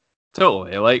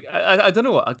 Totally. Like I don't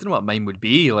know what mine would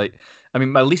be. Like, I mean,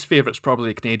 my least favorite's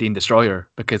probably Canadian Destroyer,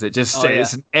 because it just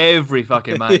is in every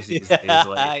fucking match these days.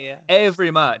 Like,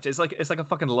 every match, it's like a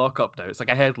fucking lockup now. It's like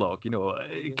a headlock.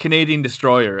 Canadian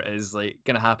Destroyer is like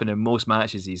gonna happen in most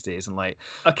matches these days, and like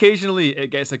occasionally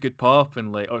it gets a good pop,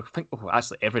 and like,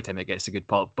 actually every time it gets a good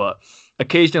pop, but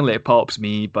occasionally it pops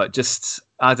me. But just,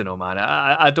 I don't know, man.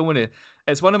 I don't want to.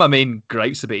 It's one of my main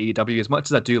gripes about AEW. As much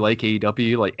as I do like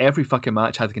AEW, like every fucking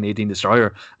match had the Canadian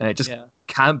Destroyer, and it just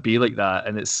can't be like that.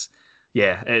 And it's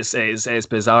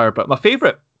bizarre. But my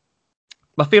favorite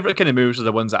kind of moves are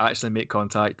the ones that actually make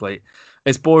contact. Like,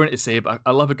 it's boring to say, but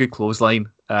I love a good clothesline.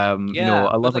 I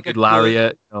love like a good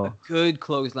lariat. A good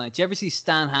clothesline. Do you ever see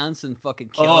Stan Hansen fucking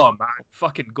kill? Oh man,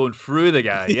 fucking going through the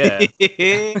guy.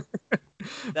 Yeah.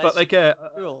 But like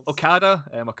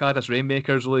Okada's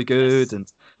Rainmaker is really good,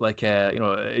 and like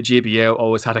JBL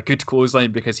always had a good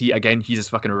clothesline because he just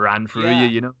fucking ran through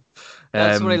you.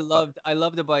 That's what I loved. I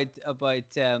loved about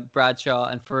Bradshaw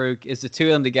and Farouk is the two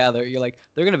of them together. You're like,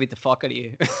 they're gonna beat the fuck out of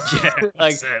you. Yeah,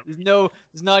 like there's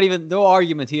not even no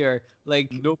argument here.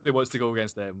 Like, nobody wants to go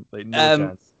against them. Like, no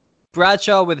chance.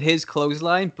 Bradshaw with his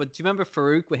clothesline, but do you remember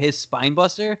Farouk with his spine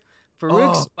buster?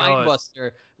 Farouk's spine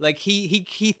buster, like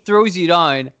he throws you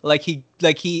down, like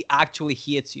he actually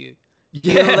hates you.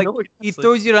 Yeah, he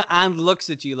throws you down and looks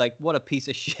at you like, what a piece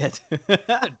of shit.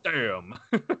 Damn.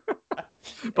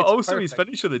 But also perfect. He's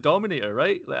finished with the Dominator,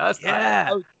 right? Like,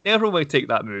 I would never want to take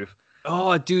that move.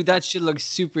 Oh, dude, that shit looks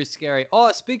super scary.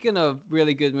 Oh, speaking of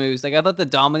really good moves, like I thought the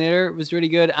Dominator was really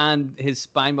good, and his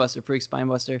spinebuster, Farouk's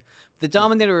spinebuster. The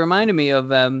Dominator reminded me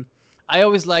of I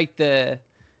always liked the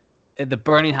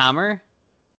Burning Hammer.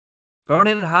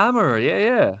 Burning Hammer,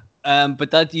 yeah.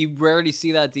 But that you rarely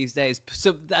see that these days.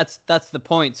 So that's the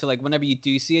point. So like whenever you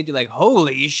do see it, you're like,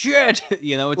 holy shit, It's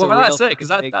that's it, because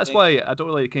that's why I don't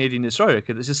like Canadian Destroyer,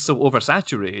 because it's just so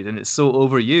oversaturated and it's so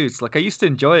overused. Like, I used to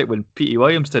enjoy it when Petey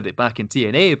Williams did it back in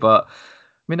TNA, but I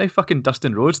mean, now fucking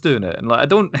Dustin Rhodes doing it, and like I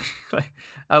don't like.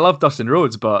 I love Dustin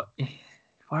Rhodes, but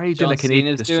why are you doing a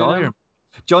Canadian Destroyer?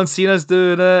 John Cena's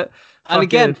doing it. And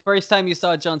again, first time you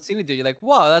saw John Cena do it, you're like,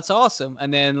 wow, that's awesome.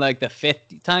 And then like the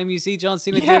fifth time you see John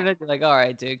Cena doing it, you're like, all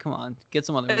right, dude, come on, get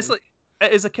some other moves. Like,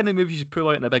 it is a kind of move you should pull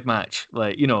out in a big match.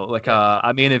 Like, like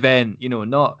a main event,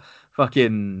 not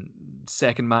fucking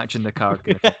second match in the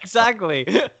card. Exactly.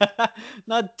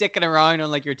 Not dicking around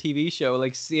on like your TV show.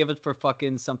 Like, save it for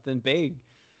fucking something big.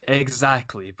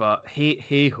 Exactly. But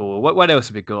hey ho. What else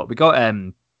have we got? We got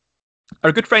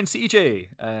our good friend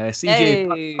CJ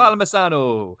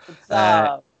Palmisano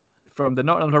from the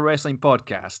Not Another Wrestling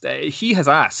podcast. He has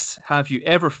asked, have you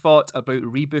ever thought about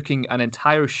rebooking an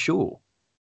entire show?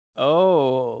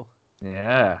 Oh.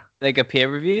 Yeah. Like a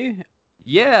pay-per-view?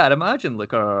 Yeah, I'd imagine.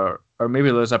 Like, or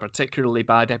maybe there's a particularly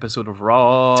bad episode of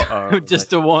Raw. Or just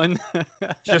the one.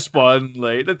 Just one.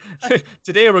 Like,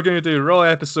 today we're going to do Raw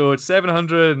episode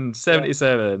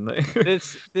 777.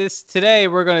 This today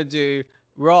we're going to do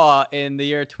Raw in the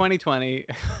year 2020.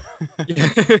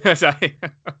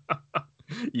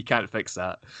 You can't fix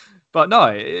that. But no,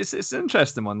 it's an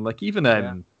interesting one. Like, even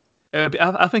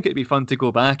I think it'd be fun to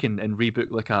go back and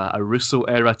reboot like a Russo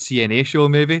era TNA show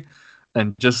maybe,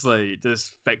 and just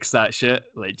fix that shit.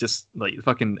 Like, just like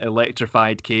fucking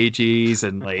electrified cages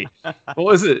and like what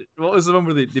was it? What was the one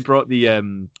where they brought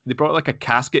like a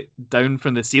casket down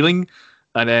from the ceiling,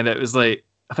 and then it was like,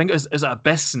 I think it was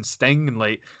Abyss and Sting, and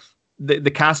like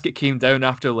the casket came down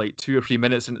after like 2 or 3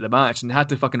 minutes into the match, and had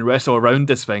to fucking wrestle around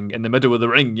this thing in the middle of the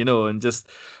ring, and just,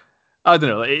 I don't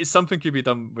know, like, something could be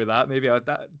done with that. Maybe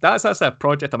that's a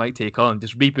project I might take on.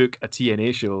 Just rebook a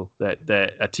TNA show, that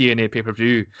a TNA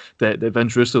pay-per-view that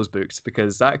Vince Russo's booked,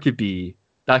 because that could be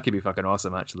That could be fucking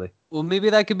awesome, actually. Well, maybe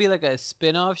that could be like a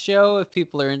spin-off show if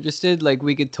people are interested. Like,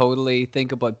 we could totally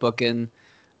think about booking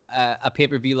a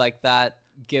pay-per-view like that,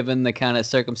 given the kind of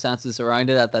circumstances around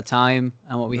it at that time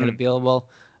and what we had available.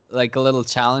 Like a little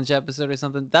challenge episode or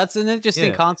something. That's an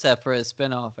interesting concept for a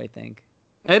spin-off, I think.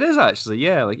 It is actually,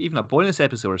 yeah. Like even a bonus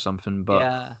episode or something.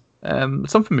 But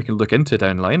something we can look into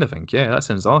down the line, I think. Yeah, that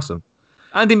sounds awesome.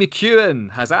 Andy McEwen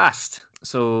has asked.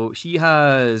 So she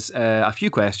has a few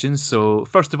questions. So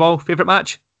first of all, favorite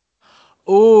match?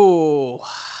 Oh,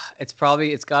 it's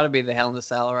got to be the Hell in a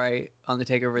Cell, right?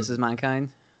 Undertaker versus Mankind.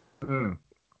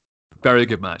 Very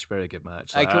good match. Very good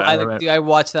match. I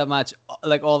watch that match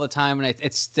like all the time, and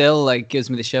it still like gives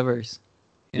me the shivers.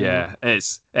 Yeah,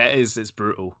 it's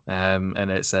brutal, and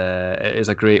it is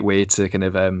a great way to kind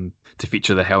of to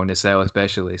feature the Hell in a Cell,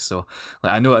 especially. So,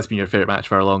 like, I know that's been your favorite match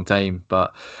for a long time,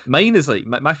 but mine is like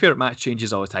my favorite match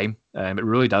changes all the time. It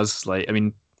really does. Like, I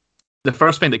mean, the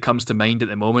first thing that comes to mind at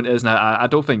the moment is, and I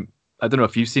don't know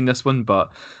if you've seen this one,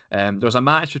 but there's a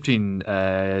match between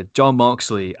Jon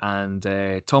Moxley and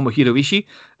Tomohiro Ishii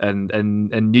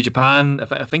in New Japan.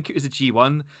 I think it was a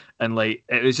G1, and like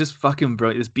it was just fucking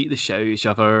brilliant. Just beat the shit out of each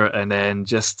other, and then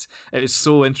just it was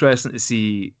so interesting to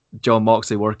see Jon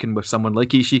Moxley working with someone like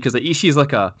Ishii, because like Ishii is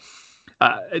like a.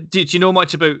 Do you know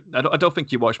much about? I don't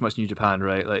think you watch much New Japan,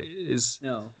 right? Like,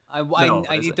 no,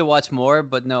 I need to watch more,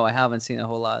 but no, I haven't seen a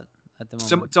whole lot.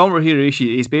 Tomohiro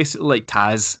Ishii, he's basically like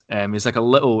Taz.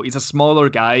 He's a smaller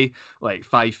guy, like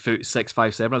 5'6",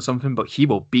 5'7" or something, but he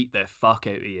will beat the fuck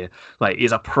out of you. Like,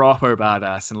 he's a proper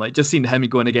badass. And like, just seeing him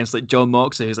going against like Jon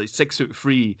Moxley, who's like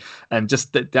 6'3", and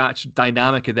just the actual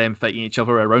dynamic of them fighting each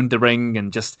other around the ring,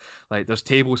 and just like there's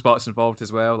table spots involved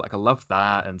as well. Like, I love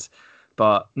that.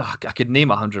 But no, I could name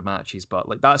 100 matches, but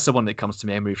like that's the one that comes to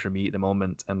memory for me at the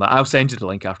moment. And like, I'll send you the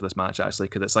link after this match, actually,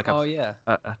 because it's like after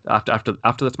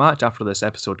this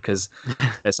episode, because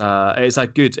it's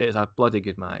a bloody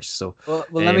good match. So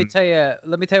let me tell you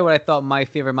what I thought my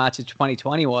favorite match of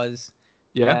 2020 was.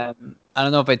 Yeah, I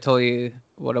don't know if I told you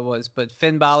what it was, but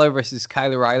Finn Balor versus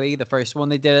Kyle O'Reilly, the first one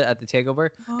they did it at the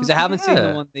Takeover, because I haven't seen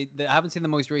the one I haven't seen the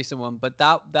most recent one, but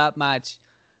that match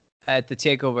at the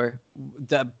Takeover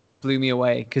that blew me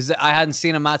away, because I hadn't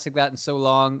seen a match like that in so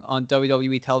long on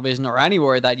WWE television or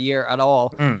anywhere that year at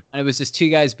all. And it was just two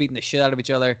guys beating the shit out of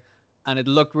each other, and it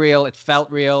looked real, it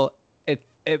felt real,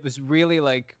 it was really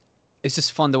like, it's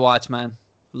just fun to watch, man.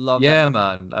 Love that.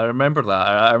 Man, I remember that.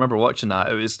 I remember watching that.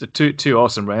 It was the two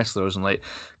awesome wrestlers, and like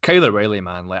Kyle O'Reilly,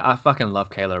 man, like I fucking love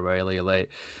Kyle O'Reilly.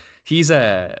 Like he's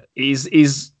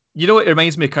you know what, it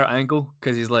reminds me of Kurt Angle,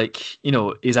 because he's like, you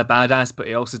know, he's a badass, but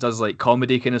he also does like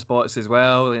comedy kind of spots as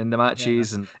well in the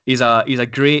matches, and he's a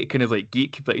great kind of like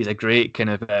geek, but he's a great kind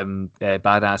of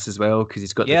badass as well, because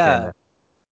he's got the kind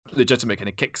of legitimate kind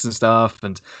of kicks and stuff,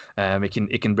 and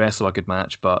he can wrestle a good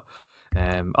match. But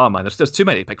oh man, there's too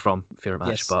many to pick from favorite match.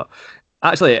 Yes. But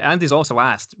actually, Andy's also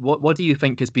asked, what do you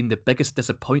think has been the biggest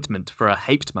disappointment for a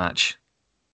hyped match?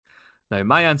 Now,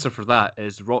 my answer for that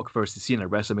is Rock versus Cena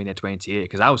WrestleMania 28,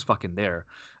 because I was fucking there,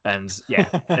 and yeah,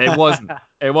 it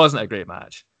wasn't a great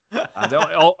match. And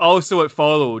also it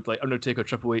followed like Undertaker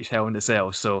Triple H Hell in a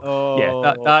Cell, so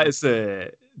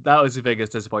that was the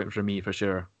biggest disappointment for me for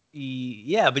sure.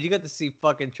 Yeah, but you got to see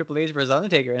fucking Triple H versus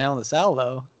Undertaker in Hell in a Cell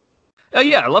though. Oh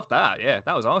yeah, I love that. Yeah,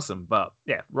 that was awesome. But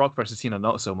yeah, Rock versus Cena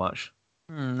not so much.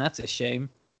 That's a shame.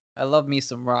 I love me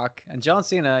some Rock, and John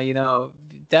Cena, you know,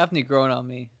 definitely grown on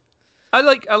me. I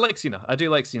like Cena. I do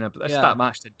like Cena, but that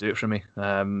match didn't do it for me.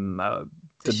 I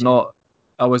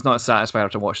was not satisfied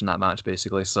after watching that match,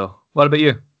 basically. So, what about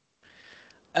you?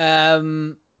 I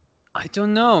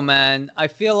don't know, man. I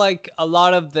feel like a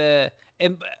lot of I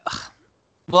don't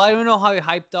know how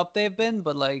hyped up they've been,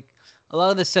 but like a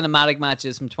lot of the cinematic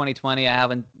matches from 2020, I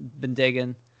haven't been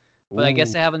digging. But I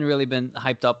guess they haven't really been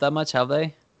hyped up that much, have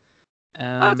they?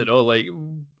 I don't know, like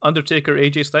Undertaker,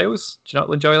 AJ Styles. Do you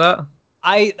not enjoy that?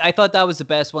 I thought that was the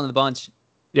best one of the bunch.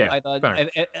 Yeah, I thought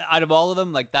out of all of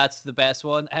them, like that's the best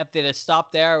one. If they'd have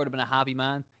stopped there, I would have been a happy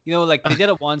man. You know, like they did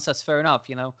it once, that's fair enough.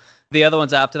 You know, the other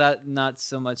ones after that, not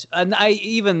so much. And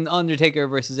even Undertaker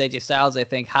versus AJ Styles, I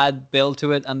think had build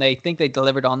to it, and they think they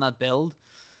delivered on that build.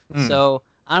 So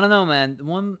I don't know,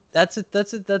 man. That's a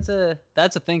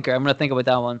thinker. I'm gonna think about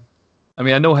that one. I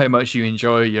mean, I know how much you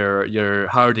enjoy your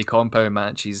Hardy compound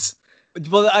matches.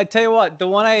 Well, I tell you what, the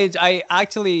one I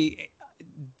actually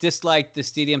disliked the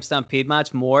Stadium Stampede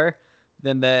match more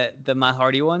than the Matt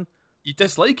Hardy one. You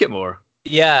dislike it more?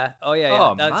 Yeah. Oh yeah.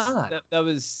 Oh man. That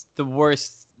was the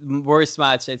worst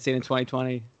match I'd seen in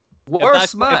 2020.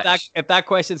 Worst match. If that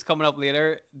question's coming up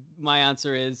later, my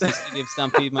answer is the Stadium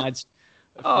Stampede match.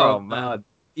 Oh man.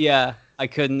 Yeah. I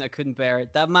couldn't bear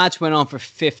it. That match went on for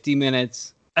 50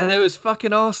 minutes. And it was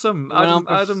fucking awesome.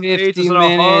 Adam Page was on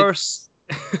a horse.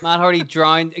 Matt Hardy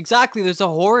drowned. Exactly, there's a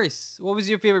horse. What was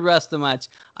your favorite wrestling match?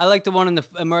 I like the one in the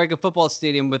American Football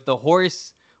Stadium with the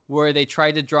horse where they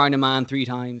tried to drown a man 3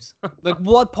 times. Like,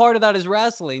 what part of that is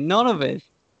wrestling? None of it.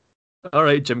 All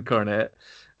right, Jim Cornette.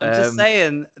 I'm just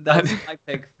saying, that's my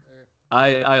pick.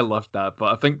 I loved that,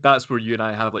 but I think that's where you and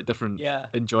I have like different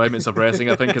enjoyments of wrestling.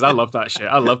 I think because I love that shit.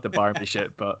 I love the Barbie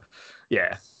shit, but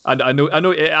yeah, I know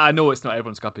it's not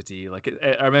everyone's cup of tea. Like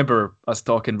I remember us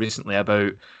talking recently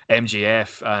about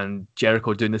MJF and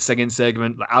Jericho doing the singing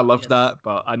segment. Like I loved that,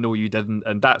 but I know you didn't,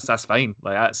 and that's fine.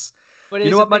 Like that's. But you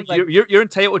know what, man? Like, you're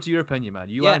entitled to your opinion, man.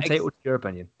 You are entitled to your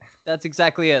opinion. That's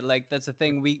exactly it. Like that's the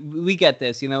thing. We get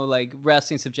this, you know. Like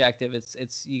wrestling's subjective.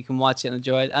 It's you can watch it and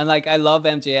enjoy it. And like I love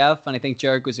MJF, and I think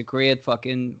Jericho was a great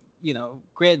fucking, you know,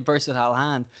 great versatile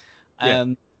hand.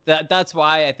 That's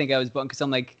why I think I was bummed, because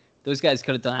I'm like, those guys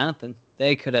could have done anything.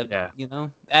 They could have, you know.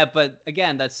 But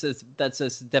again, that's a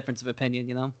difference of opinion,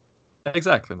 you know.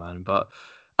 Exactly, man. But.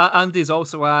 Andy's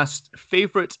also asked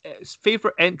favorite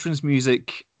entrance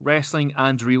music, wrestling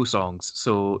and real songs.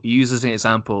 So he uses an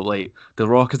example like The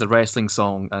Rock is the wrestling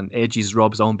song and Edge's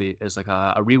Rob Zombie is like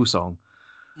a real song.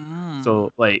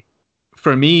 So like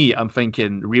for me, I'm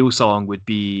thinking real song would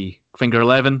be Finger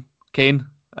 11, Kane.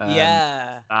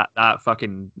 That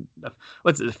fucking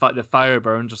what's it? The Fire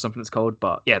Burns or something it's called.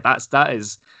 But yeah, that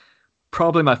is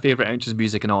probably my favorite entrance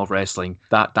music in all of wrestling.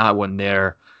 That one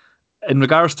there. In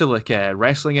regards to like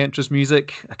wrestling entrance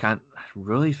music, I can't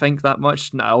really think that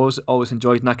much. I always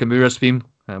enjoyed Nakamura's theme.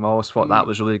 I always thought that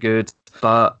was really good.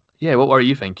 But yeah, what were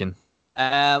you thinking?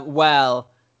 Well,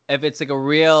 if it's like a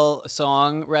real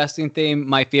song wrestling theme,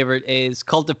 my favorite is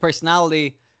Cult of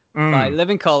Personality by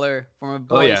Living Color from a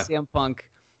boy CM Punk.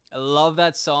 I love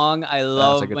that song. I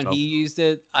love when he used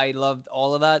it. I loved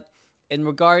all of that. In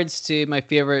regards to my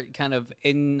favorite kind of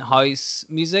in-house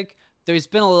music, there's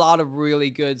been a lot of really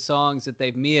good songs that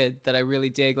they've made that I really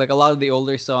dig. Like a lot of the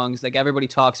older songs, like everybody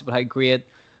talks about how great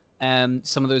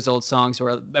some of those old songs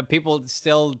were. People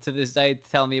still to this day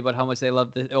tell me about how much they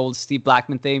love the old Steve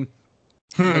Blackman theme.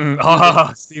 Steve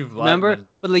Blackman. Remember?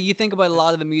 But like you think about a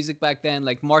lot of the music back then,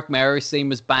 like Mark Merrill's theme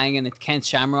was banging, and Ken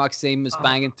Shamrock's theme was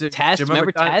banging. Test,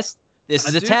 remember Test? This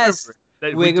is a test.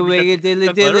 Wiggle wiggle diddly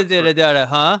diddly diddly diddly,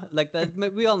 huh? Like that.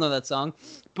 We all know that song.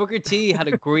 Booker T had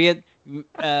a great.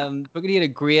 Booker T had a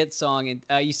great song, and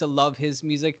I used to love his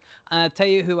music. And I'll tell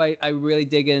you who I really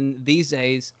dig in these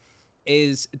days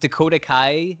is Dakota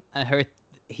Kai and her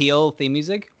heel theme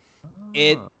music.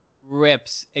 It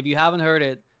rips. If you haven't heard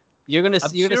it, you're gonna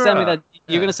send me that.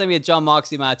 You're gonna send me a John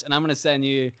Moxley match, and I'm gonna send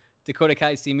you Dakota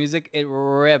Kai's theme music. It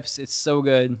rips. It's so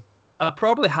good. I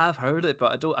probably have heard it,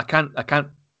 but I can't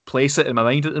place it in my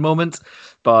mind at the moment.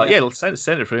 But yeah,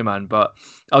 send it through, man. But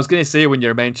I was going to say, when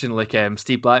you're mentioning like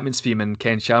Steve Blackman's theme and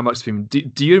Ken Shamrock's theme,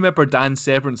 do you remember Dan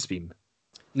Severn's theme?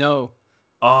 No.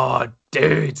 Oh,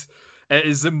 dude, it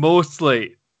is the most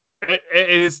like it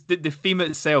is the theme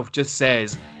itself just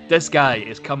says this guy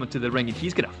is coming to the ring and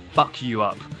he's gonna fuck you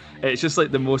up. It's just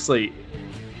like the most like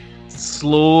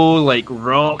slow like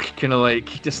rock kind of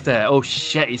like just oh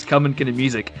shit he's coming kind of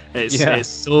music. It's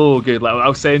so good. Like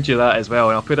I'll send you that as well,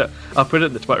 and I'll put it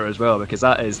in the Twitter as well, because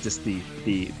that is just the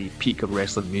peak of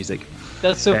wrestling music.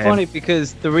 That's so funny,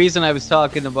 because the reason I was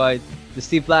talking about the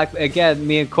Steve Black, again,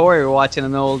 me and Corey were watching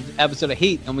an old episode of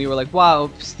Heat, and we were like, wow,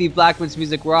 Steve Blackman's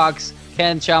music rocks,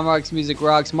 Ken Shamrock's music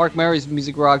rocks, Mark Merrill's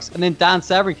music rocks, and then Dan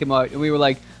Severn came out, and we were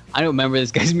like, I don't remember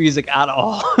this guy's music at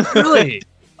all. Really?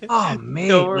 Oh man,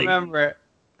 don't remember.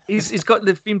 He's got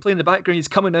the theme playing in the background. He's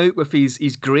coming out with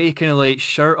his grey kind of like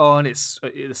shirt on. It's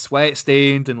the sweat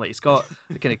stained, and like he's got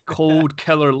the kind of cold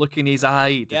killer look in his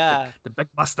eye. The big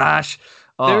mustache.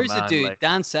 Oh, there's a dude,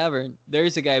 Dan Severn.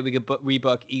 There's a guy we could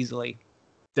rebook easily.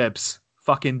 Dibs,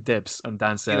 fucking dibs on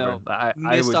Dan Severn. You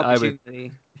know, I would.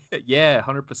 Yeah,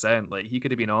 100%. Like he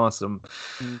could have been awesome.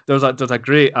 There's a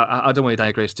great. I don't want to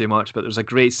digress too much, but there's a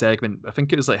great segment. I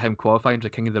think it was like him qualifying for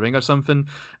King of the Ring or something,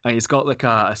 and he's got like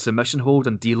a submission hold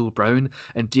on D'Lo Brown,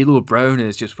 and D'Lo Brown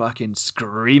is just fucking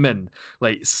screaming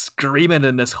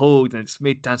in this hold, and it's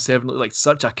made Dan Severn look like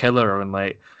such a killer. And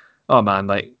like, oh man,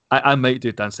 like I might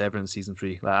do Dan Severn in season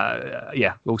 3.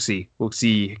 Yeah, we'll see. We'll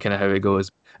see kind of how it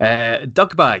goes.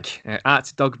 Dougbag at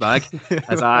Dougbag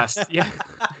has asked. Yeah.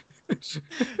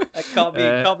 That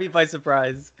caught me by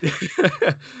surprise.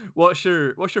 What's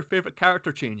your favorite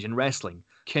character change in wrestling?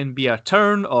 Can be a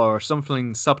turn or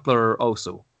something subtler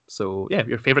also. So yeah,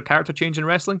 your favorite character change in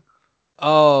wrestling?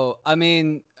 Oh, I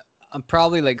mean, I'm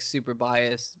probably like super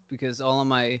biased because all of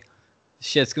my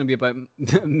shit's gonna be about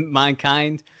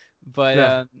Mankind.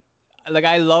 But like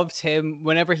I loved him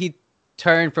whenever he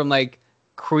turned from like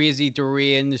crazy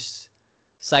deranged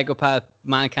psychopath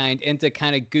Mankind into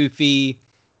kind of goofy,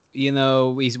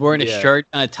 he's wearing a shirt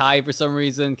and a tie for some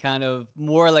reason, kind of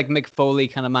more like Mick Foley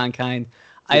kind of Mankind.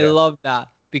 I love that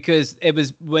because it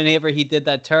was whenever he did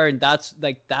that turn, that's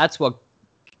what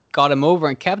got him over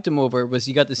and kept him over, was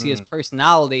you got to see his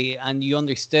personality and you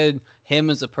understood him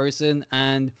as a person,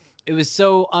 and it was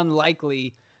so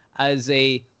unlikely as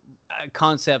a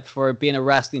concept for being a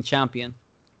wrestling champion.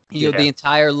 The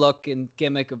entire look and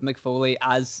gimmick of Mick Foley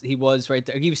as he was right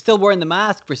there. He was still wearing the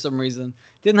mask for some reason.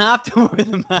 Didn't have to wear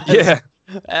the mask.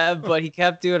 But he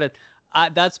kept doing it.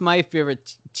 That's my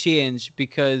favorite change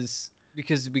because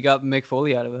we got Mick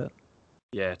Foley out of it.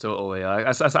 Yeah, totally.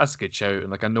 That's a good shout.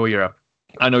 And like I know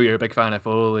you're a big fan of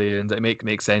Foley, and it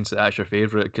makes sense that that's your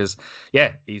favorite because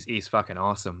he's fucking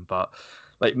awesome. But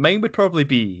like mine would probably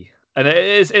be, and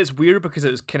it's weird because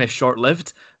it was kind of short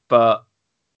lived, but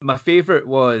my favorite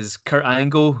was Kurt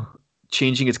Angle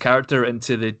changing his character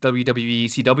into the WWE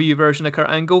ECW version of Kurt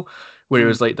Angle, where he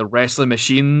was like the wrestling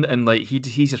machine, and like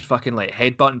he's just fucking like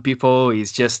headbutting people.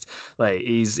 He's just like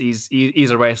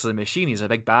he's a wrestling machine. He's a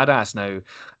big badass now,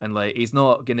 and like he's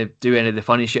not gonna do any of the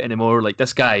funny shit anymore. Like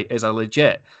this guy is a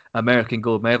legit American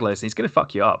gold medalist, and he's gonna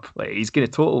fuck you up. Like he's gonna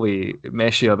totally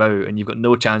mess you about, and you've got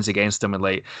no chance against him. And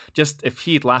like just if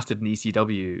he'd lasted in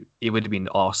ECW, it would have been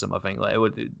awesome. I think like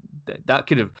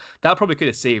that probably could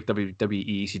have saved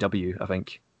WWE ECW. I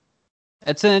think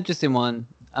it's an interesting one.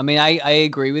 I mean, I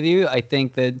agree with you. I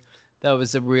think that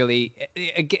was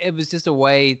it was just a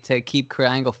way to keep Kurt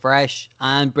Angle fresh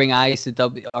and bring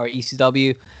ICW or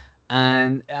ECW,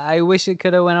 and I wish it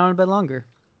could have went on a bit longer.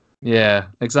 Yeah,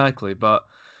 exactly. But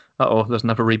there's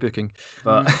never rebooking.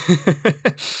 But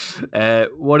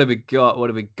what have we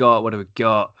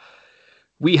got?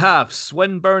 We have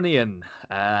Swinburnian,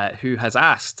 who has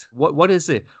asked, what is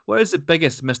the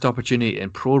biggest missed opportunity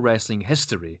in pro wrestling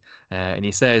history? And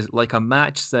he says, like a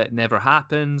match that never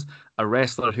happened, a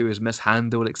wrestler who is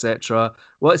mishandled, etc.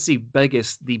 What's the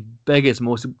biggest,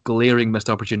 most glaring missed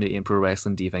opportunity in pro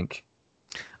wrestling, do you think?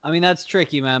 I mean, that's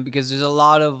tricky, man, because there's a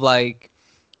lot of like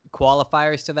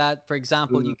qualifiers to that. For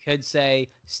example, you could say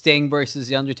Sting versus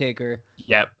The Undertaker.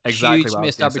 Yep, exactly. Huge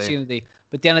missed opportunity.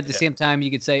 But then at the same time, you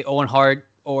could say Owen Hart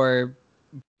or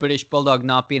British Bulldog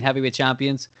not being heavyweight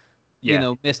champions.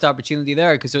 Missed opportunity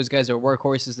there because those guys are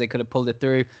workhorses. They could have pulled it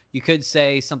through. You could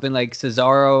say something like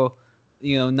Cesaro,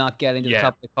 not getting to the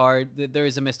top of the card. There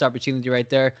is a missed opportunity right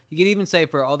there. You could even say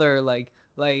for other like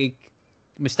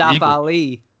Mustafa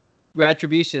Ali,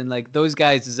 Retribution, like those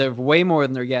guys deserve way more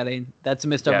than they're getting. That's a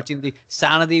missed opportunity.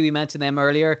 Sanity, we mentioned them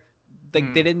earlier.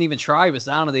 Like they didn't even try with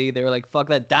Sanity. They were like, fuck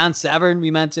that. Dan Severn, we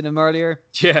mentioned him earlier.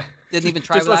 Yeah. Didn't even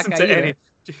try with that guy either.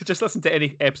 Just listen to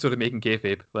any episode of Making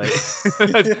Kayfabe. Like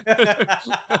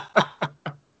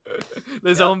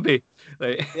the zombie.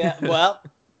 Like. Yeah, well,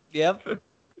 yep.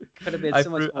 Could have been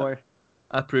so much more.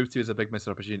 I proved to you as a big missed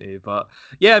opportunity. But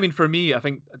yeah, I mean, for me, I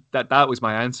think that was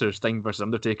my answer, Sting versus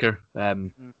Undertaker.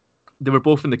 They were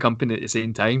both in the company at the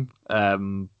same time.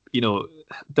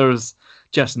 There's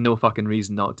just no fucking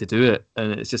reason not to do it.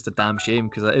 And it's just a damn shame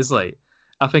because it is like,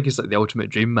 I think it's like the ultimate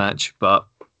dream match. But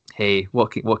hey,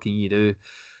 what can you do?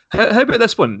 How about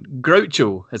this one?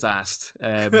 Groucho has asked.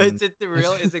 Is it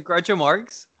Groucho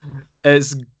Marx?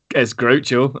 It's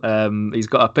Groucho. He's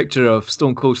got a picture of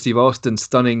Stone Cold Steve Austin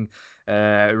stunning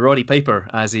Roddy Piper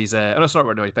as he's. No, it's not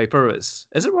Roddy Piper. Is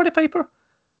it Roddy Piper?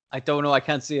 I don't know. I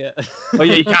can't see it. Oh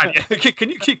yeah, you can. Can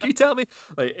you tell me?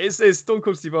 Like, it's Stone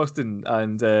Cold Steve Austin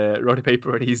and Roddy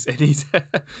Piper, and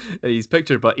he's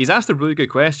pictured. But he's asked a really good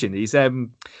question. He's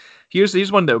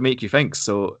here's one that will make you think.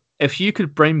 So, if you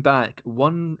could bring back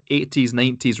one 80s,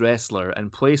 90s wrestler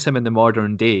and place him in the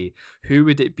modern day, who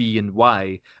would it be and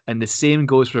why? And the same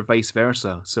goes for vice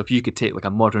versa. So, if you could take like a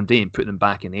modern day and put them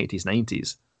back in the 80s,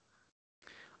 90s.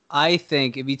 I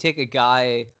think if you take a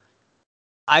guy.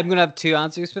 I'm going to have two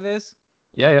answers for this.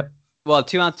 Yeah. Well,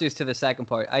 two answers to the second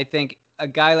part. I think a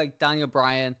guy like Daniel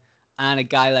Bryan and a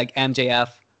guy like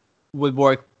MJF would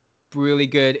work really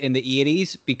good in the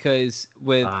 80s because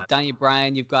with Daniel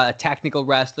Bryan, you've got a technical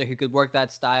wrestler who could work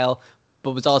that style,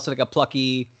 but was also like a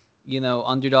plucky,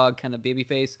 underdog kind of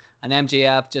babyface. And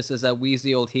MJF, just as a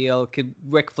Weasley old heel, could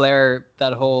Ric Flair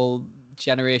that whole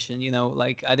generation,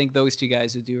 like I think those two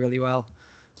guys would do really well.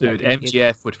 Dude,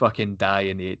 MJF would fucking die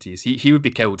in the 80s. He would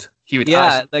be killed. He would.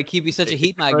 Yeah, like he'd be such a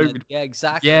heat magnet. Yeah,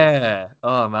 exactly. Yeah.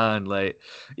 Oh man, like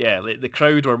the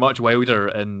crowd were much wilder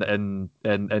in the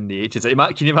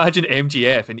 80s. Can you imagine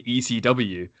MJF in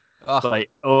ECW? Oh, Like,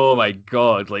 oh my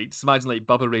god! Like, just imagine like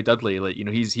Bubba Ray Dudley. Like,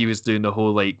 he was doing the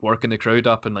whole like working the crowd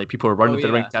up, and like people were running to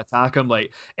the ring to attack him.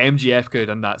 Like, MGF could have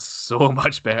done that so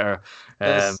much better.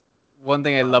 that's one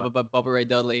thing I love about Bubba Ray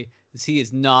Dudley is he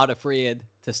is not afraid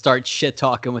to start shit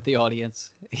talking with the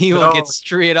audience. He will get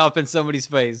straight up in somebody's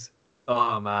face.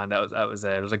 Oh man, that was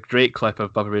it was a great clip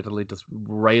of Bubba Ray Dudley just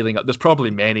riling up. There's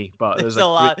probably many, but there's a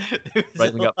lot.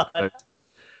 Riling up.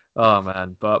 Oh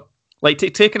man, but like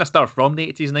taking a star from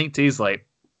the 80s, 90s, like,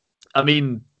 I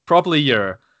mean, probably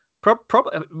your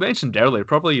probably mentioned earlier,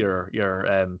 probably your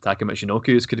Taka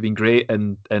Michinoku's could have been great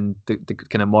in the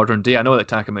kind of modern day. I know that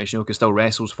Taka Michinoku still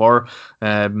wrestles for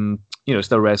in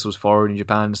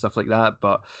Japan and stuff like that.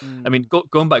 But I mean,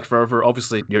 going back further,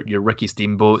 obviously your Ricky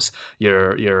Steamboats,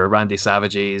 your Randy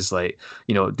Savages, like,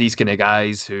 these kind of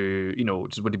guys who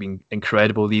just would have been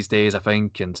incredible these days, I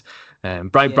think. And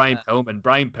Brian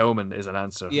Pillman is an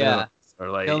answer. Yeah,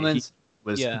 like Pillman's,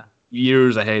 he was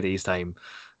years ahead of his time.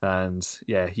 And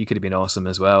yeah, he could have been awesome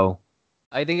as well.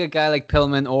 I think a guy like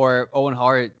Pillman or Owen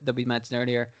Hart that we mentioned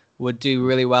earlier would do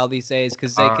really well these days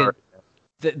because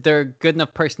they're good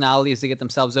enough personalities to get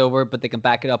themselves over, but they can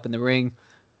back it up in the ring.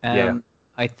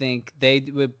 I think they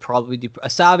would probably do a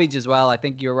Savage as well. I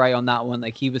think you're right on that one.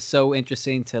 Like, he was so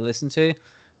interesting to listen to,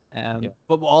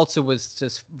 but also was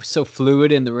just so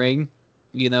fluid in the ring.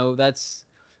 That's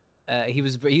he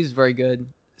was very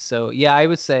good. So yeah, I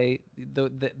would say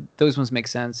those ones make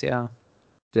sense. Yeah,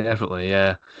 definitely.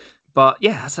 Yeah, but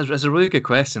yeah, that's a really good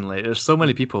question. Like, there's so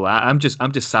many people. I'm just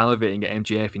salivating at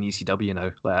MJF and ECW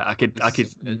now. Like, I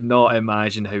could not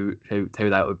imagine how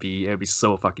that would be. It'd be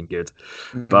so fucking good.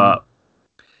 Mm-hmm. But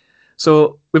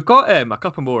so we've got a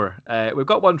couple more. We've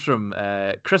got one from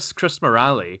Chris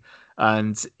Morale,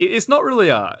 and it's not really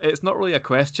a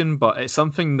question, but it's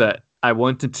something that I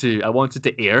wanted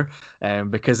to air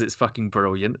because it's fucking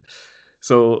brilliant.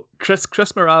 So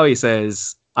Chris Morale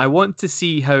says, I want to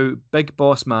see how Big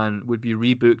Boss Man would be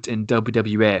rebooked in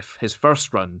WWF, his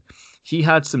first run. He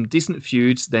had some decent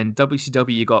feuds, then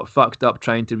WCW got fucked up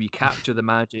trying to recapture the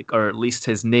magic, or at least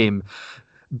his name.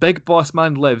 Big Boss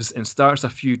Man lives and starts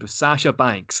a feud with Sasha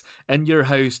Banks. In Your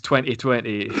House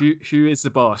 2020. Who is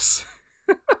the boss?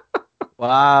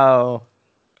 Wow.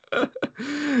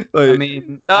 I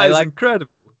mean, that is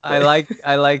incredible. I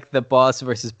like the boss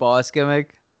versus boss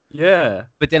gimmick. Yeah,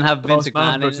 but then have Vince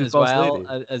McMahon in as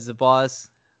well as the boss.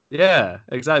 Yeah,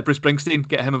 exactly. Bruce Springsteen,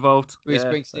 get him involved.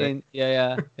 Springsteen,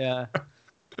 yeah.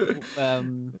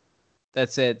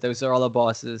 That's it. Those are all the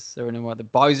bosses. There were no more. The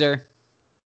Bowser.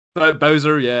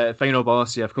 Bowser, yeah, final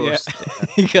boss, yeah, of course. Yeah.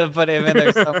 You gotta put him in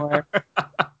there somewhere.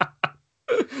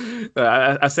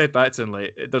 I said back to him,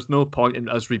 like, there's no point in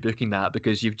us rebooking that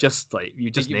because you've just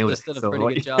nailed it. Done a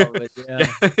pretty good job of it,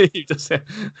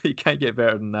 you can't get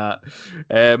better than that.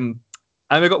 And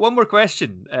we've got one more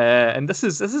question, and this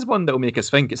is one that will make us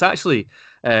think. It's actually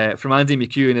from Andy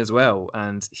McEwen as well,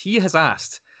 and he has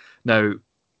asked. Now,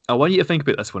 I want you to think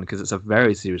about this one because it's a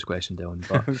very serious question, Dylan.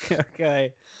 But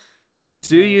okay.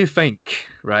 Do you think,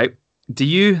 right? Do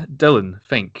you, Dylan,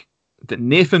 think that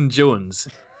Nathan Jones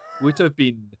would have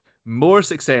been more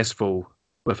successful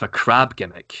with a crab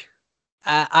gimmick?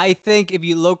 I think if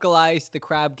you localize the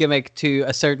crab gimmick to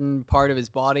a certain part of his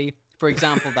body, for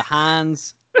example, the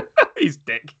hands. His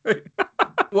dick.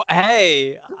 Well,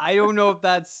 hey, I don't know if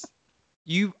that's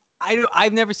you.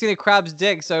 I've never seen a crab's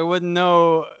dick, so I wouldn't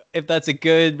know if that's a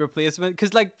good replacement.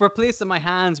 Because, like, replacing my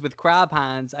hands with crab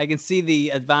hands, I can see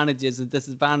the advantages and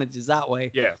disadvantages that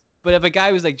way. Yeah. But if a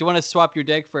guy was like, "Do you want to swap your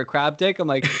dick for a crab dick?" I'm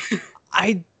like,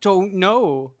 I don't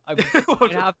know. I'd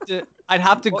have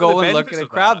to go and look at a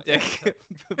crab dick.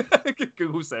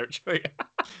 Google search.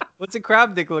 What's a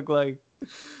crab dick look like?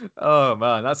 Oh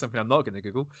man, that's something I'm not going to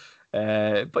Google.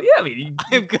 But yeah, I mean,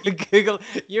 I'm going to Google.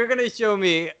 You're going to show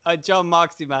me a John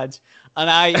Moxley match, and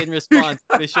I, in response,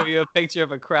 going to show you a picture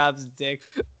of a crab's dick.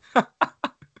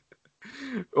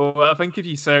 Well, I think if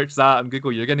you search that on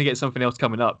Google, you're going to get something else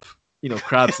coming up.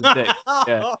 Crabs and dick.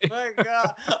 Yeah. Oh my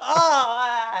god!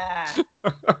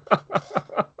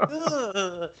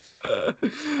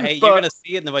 Hey, you're gonna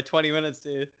see it in about 20 minutes,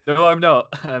 dude. No, I'm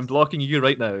not. I'm blocking you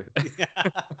right now.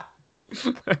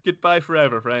 Goodbye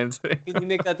forever, friends. Can you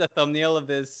make that the thumbnail of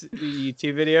this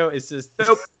YouTube video? It's just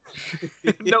nope.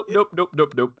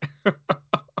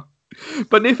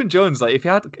 But Nathan Jones, like, if you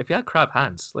had crab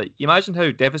hands, like, imagine how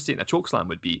devastating a chokeslam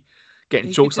would be.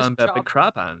 Getting chokeslammed by big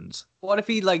crab hands. What if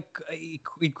he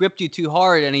gripped you too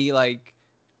hard and he like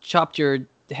chopped your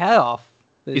head off?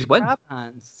 He'd win. Crab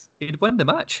hands. He'd win the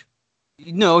match.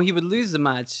 No, he would lose the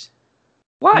match.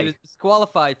 Why? He was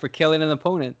disqualified for killing an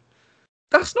opponent.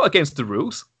 That's not against the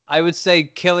rules. I would say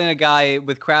killing a guy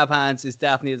with crab hands is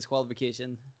definitely a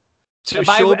disqualification. Show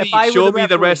me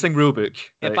the wrestling rulebook.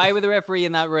 If I were the referee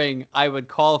in that ring, I would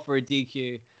call for a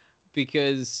DQ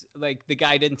because like the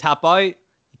guy didn't tap out.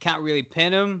 You can't really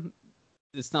pin him.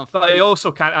 It's not. But he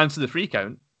also can't answer the free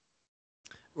count.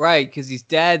 Right, because he's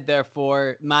dead.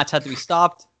 Therefore, match had to be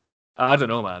stopped. I don't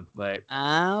know, man. Like,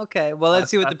 okay. Well,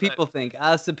 let's see what the people think.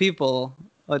 Ask the people.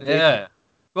 Yeah.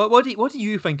 Well, what do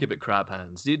you think about crab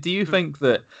hands? Do you think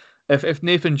that if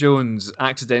Nathan Jones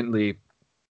accidentally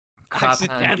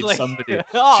crab-handed somebody,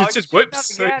 just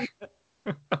whoops,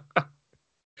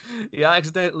 he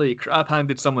accidentally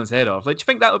crab-handed someone's head off? Like, do you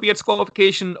think that would be a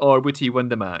disqualification, or would he win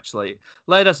the match? Like,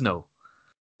 let us know.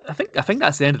 I think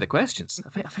that's the end of the questions. I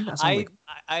think that's. I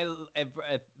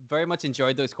very much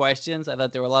enjoyed those questions. I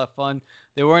thought they were a lot of fun.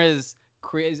 They weren't as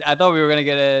crazy. I thought we were gonna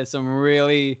get some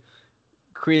really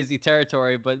crazy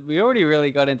territory, but we already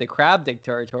really got into crab dick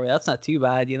territory. That's not too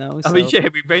bad, you know. So I mean, yeah,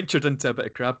 we ventured into a bit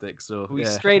of crab dick, so we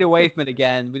strayed away from it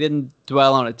again. We didn't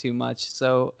dwell on it too much,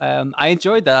 so I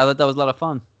enjoyed that. I thought that was a lot of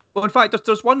fun. Well, in fact,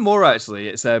 there's one more actually.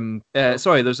 It's it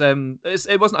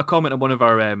wasn't a comment on one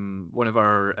of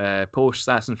our posts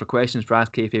asking for questions for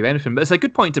Ask Kayfabe anything, but it's a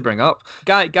good point to bring up.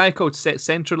 Guy called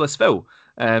Centralist Phil.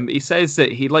 He says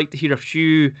that he'd like to hear a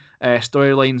few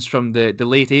storylines from the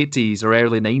late 80s or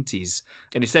early 90s,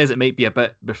 and he says it might be a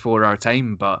bit before our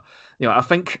time, but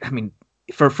I mean.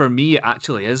 For me, it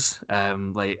actually is.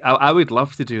 Like I would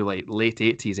love to do like late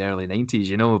 80s, early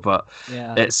 90s, but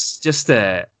it's just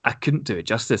I couldn't do it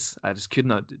justice. I just could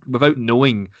not without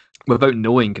knowing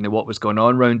kind of what was going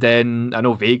on around then. I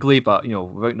know vaguely, but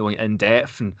without knowing in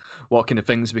depth and what kind of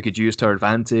things we could use to our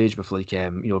advantage with like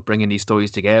bringing these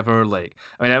stories together. Like,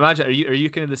 I mean, I imagine are you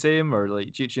kind of the same, or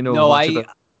like do you know? No, I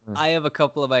have a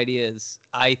couple of ideas.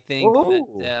 I think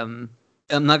that.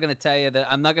 I'm not going to tell you that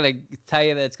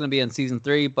it's going to be in season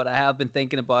 3, but I have been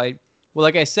thinking about, well,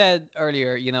 like I said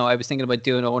earlier, I was thinking about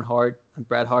doing Owen Hart and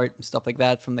Bret Hart and stuff like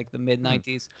that from like the mid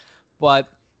 90s.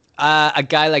 But a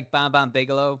guy like Bam Bam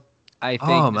Bigelow, I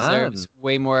think deserves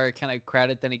way more kind of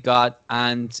credit than he got.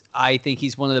 And I think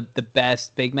he's one of the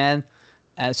best big men.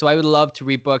 So I would love to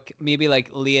rebook maybe like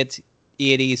late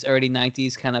 80s, early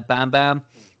 90s kind of Bam Bam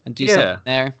and do something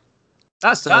there.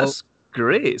 That's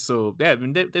great. So yeah, I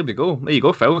mean, there we go. There you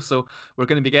go, Phil. So we're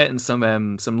going to be getting some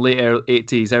late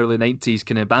 80s, early 90s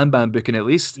kind of Bam Bam booking at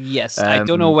least. Yes, I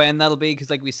don't know when that'll be because,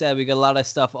 like we said, we got a lot of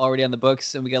stuff already on the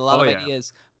books and we got a lot of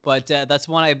ideas. But that's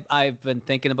one I've been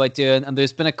thinking about doing, and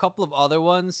there's been a couple of other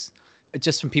ones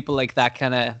just from people like that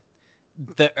kind of.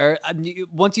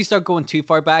 Once you start going too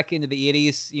far back into the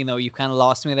 80s, you kind of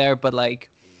lost me there. But like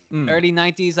early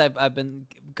 90s,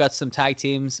 I've got some tag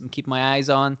teams I'm keeping my eyes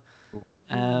on.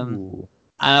 And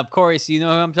of course, you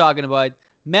know who I'm talking about.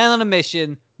 Men on a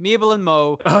Mission, Mabel and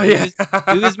Mo. Oh, yeah.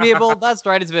 Who is Mabel? That's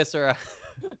right, it's Viscera.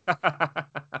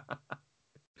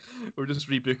 We're just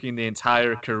rebooking the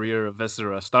entire career of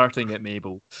Viscera, starting at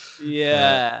Mabel.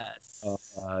 Yes.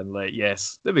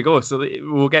 Yes, there we go. So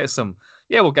we'll get some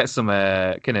kind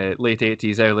of late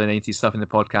 80s, early 90s stuff in the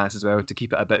podcast as well to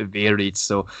keep it a bit varied.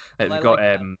 So we've got.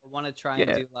 I want to try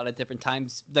and do a lot of different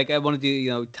times. Like I want to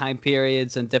do time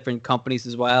periods and different companies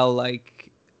as well.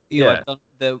 Like I've done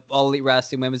the All Elite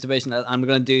Wrestling Women's Division. I'm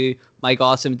going to do Mike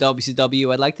Awesome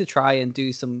WCW. I'd like to try and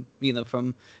do some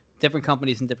from different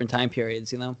companies in different time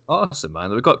periods, Awesome, man.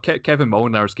 We've got Kevin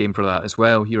Molnar's game for that as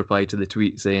well. He replied to the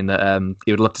tweet saying that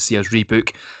he would love to see us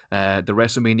rebook the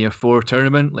WrestleMania 4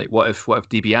 tournament. Like, what if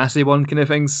DiBiase won, kind of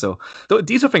things. So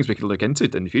these are things we could look into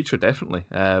in the future, definitely.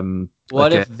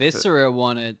 What if Viscera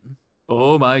won it?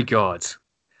 Oh my God!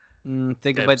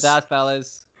 Think about that,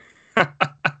 fellas.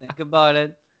 Think about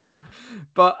it.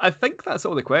 But I think that's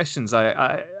all the questions.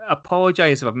 I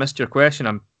apologize if I've missed your question.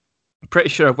 I'm pretty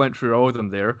sure I've went through all of them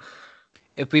there.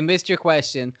 If we missed your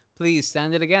question, please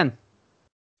send it again.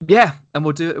 Yeah, and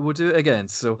we'll do it again.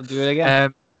 So we'll do it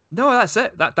again. No, that's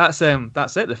it. That's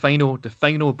it. The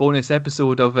final bonus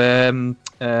episode of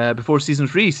before season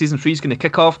 3. Season 3 is going to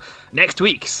kick off next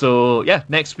week. So yeah,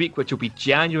 next week, which will be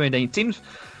January 19th.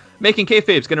 Making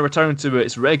Kayfabe is going to return to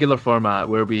its regular format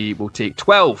where we will take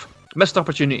 12 missed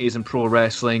opportunities in pro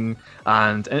wrestling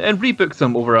and rebook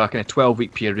them over a kind of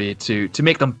 12-week period to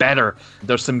make them better.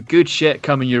 There's some good shit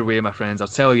coming your way, my friends. I'll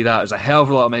tell you that. There's a hell of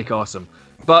a lot of Mike Awesome.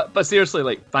 But seriously,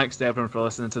 like, thanks to everyone for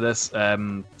listening to this.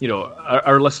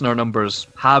 Our listener numbers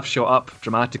have shot up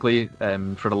dramatically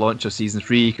for the launch of season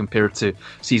 3 compared to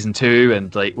season 2,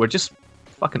 and like we're just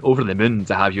fucking over the moon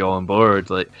to have you all on board.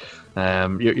 Like,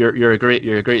 you're a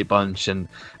great bunch, and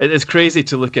it's crazy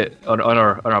to look at on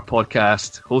our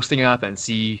podcast hosting app and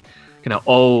see kind of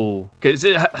all, because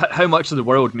how much of the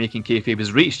world making kayfabe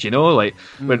has reached, you know, like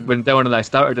when Dylan and I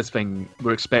started this thing,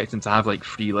 we're expecting to have like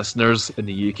 3 listeners in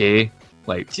the UK,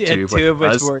 like two of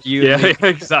which were you. Yeah,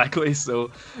 exactly.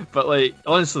 So, but like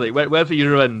honestly, whether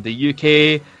you're in the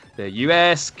UK, the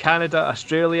US, Canada,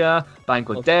 Australia,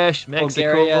 Bangladesh,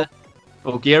 Mexico,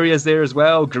 Bulgaria's there as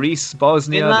well, Greece,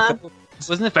 Bosnia, Finland?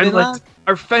 Wasn't it Finland?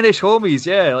 Our Finnish homies,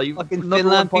 yeah, like fucking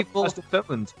Finland people.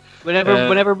 Finland.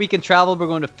 Whenever we can travel, we're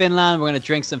going to Finland. We're going to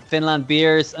drink some Finland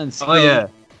beers and ski. We're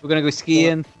going to go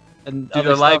skiing and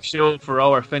do a live show for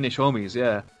all our Finnish homies.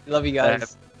 Yeah, love you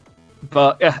guys.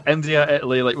 But yeah, India,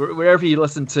 Italy, like wherever you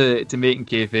listen to Making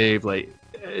Kayfabe, like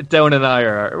Dylan and I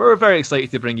we're very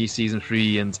excited to bring you season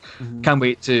 3 and can't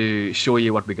wait to show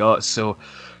you what we got. So.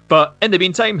 But in the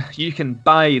meantime, you can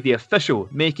buy the official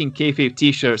Making Kayfabe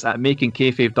t-shirts at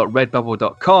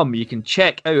makingkayfabe.redbubble.com. You can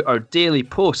check out our daily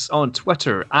posts on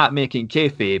Twitter at Making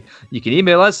Kayfabe. You can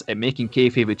email us at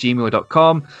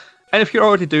makingkayfabe@gmail.com. And if you're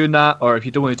already doing that, or if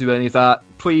you don't want to do any of that,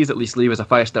 please at least leave us a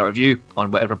 5-star review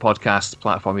on whatever podcast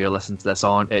platform you're listening to this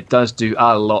on. It does do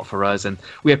a lot for us, and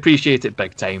we appreciate it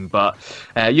big time. But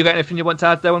you got anything you want to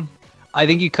add, Dylan? I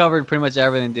think you covered pretty much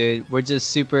everything, dude. We're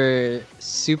just super,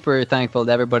 super thankful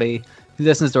to everybody who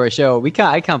listens to our show.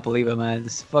 I can't believe it, man.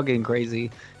 It's fucking crazy.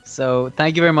 So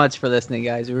thank you very much for listening,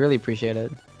 guys. We really appreciate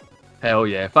it. Hell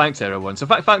yeah. Thanks, everyone. So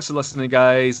thanks for listening,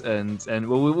 guys. And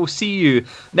we'll see you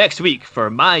next week for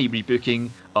my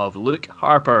rebooking of Luke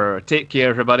Harper. Take care,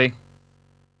 everybody.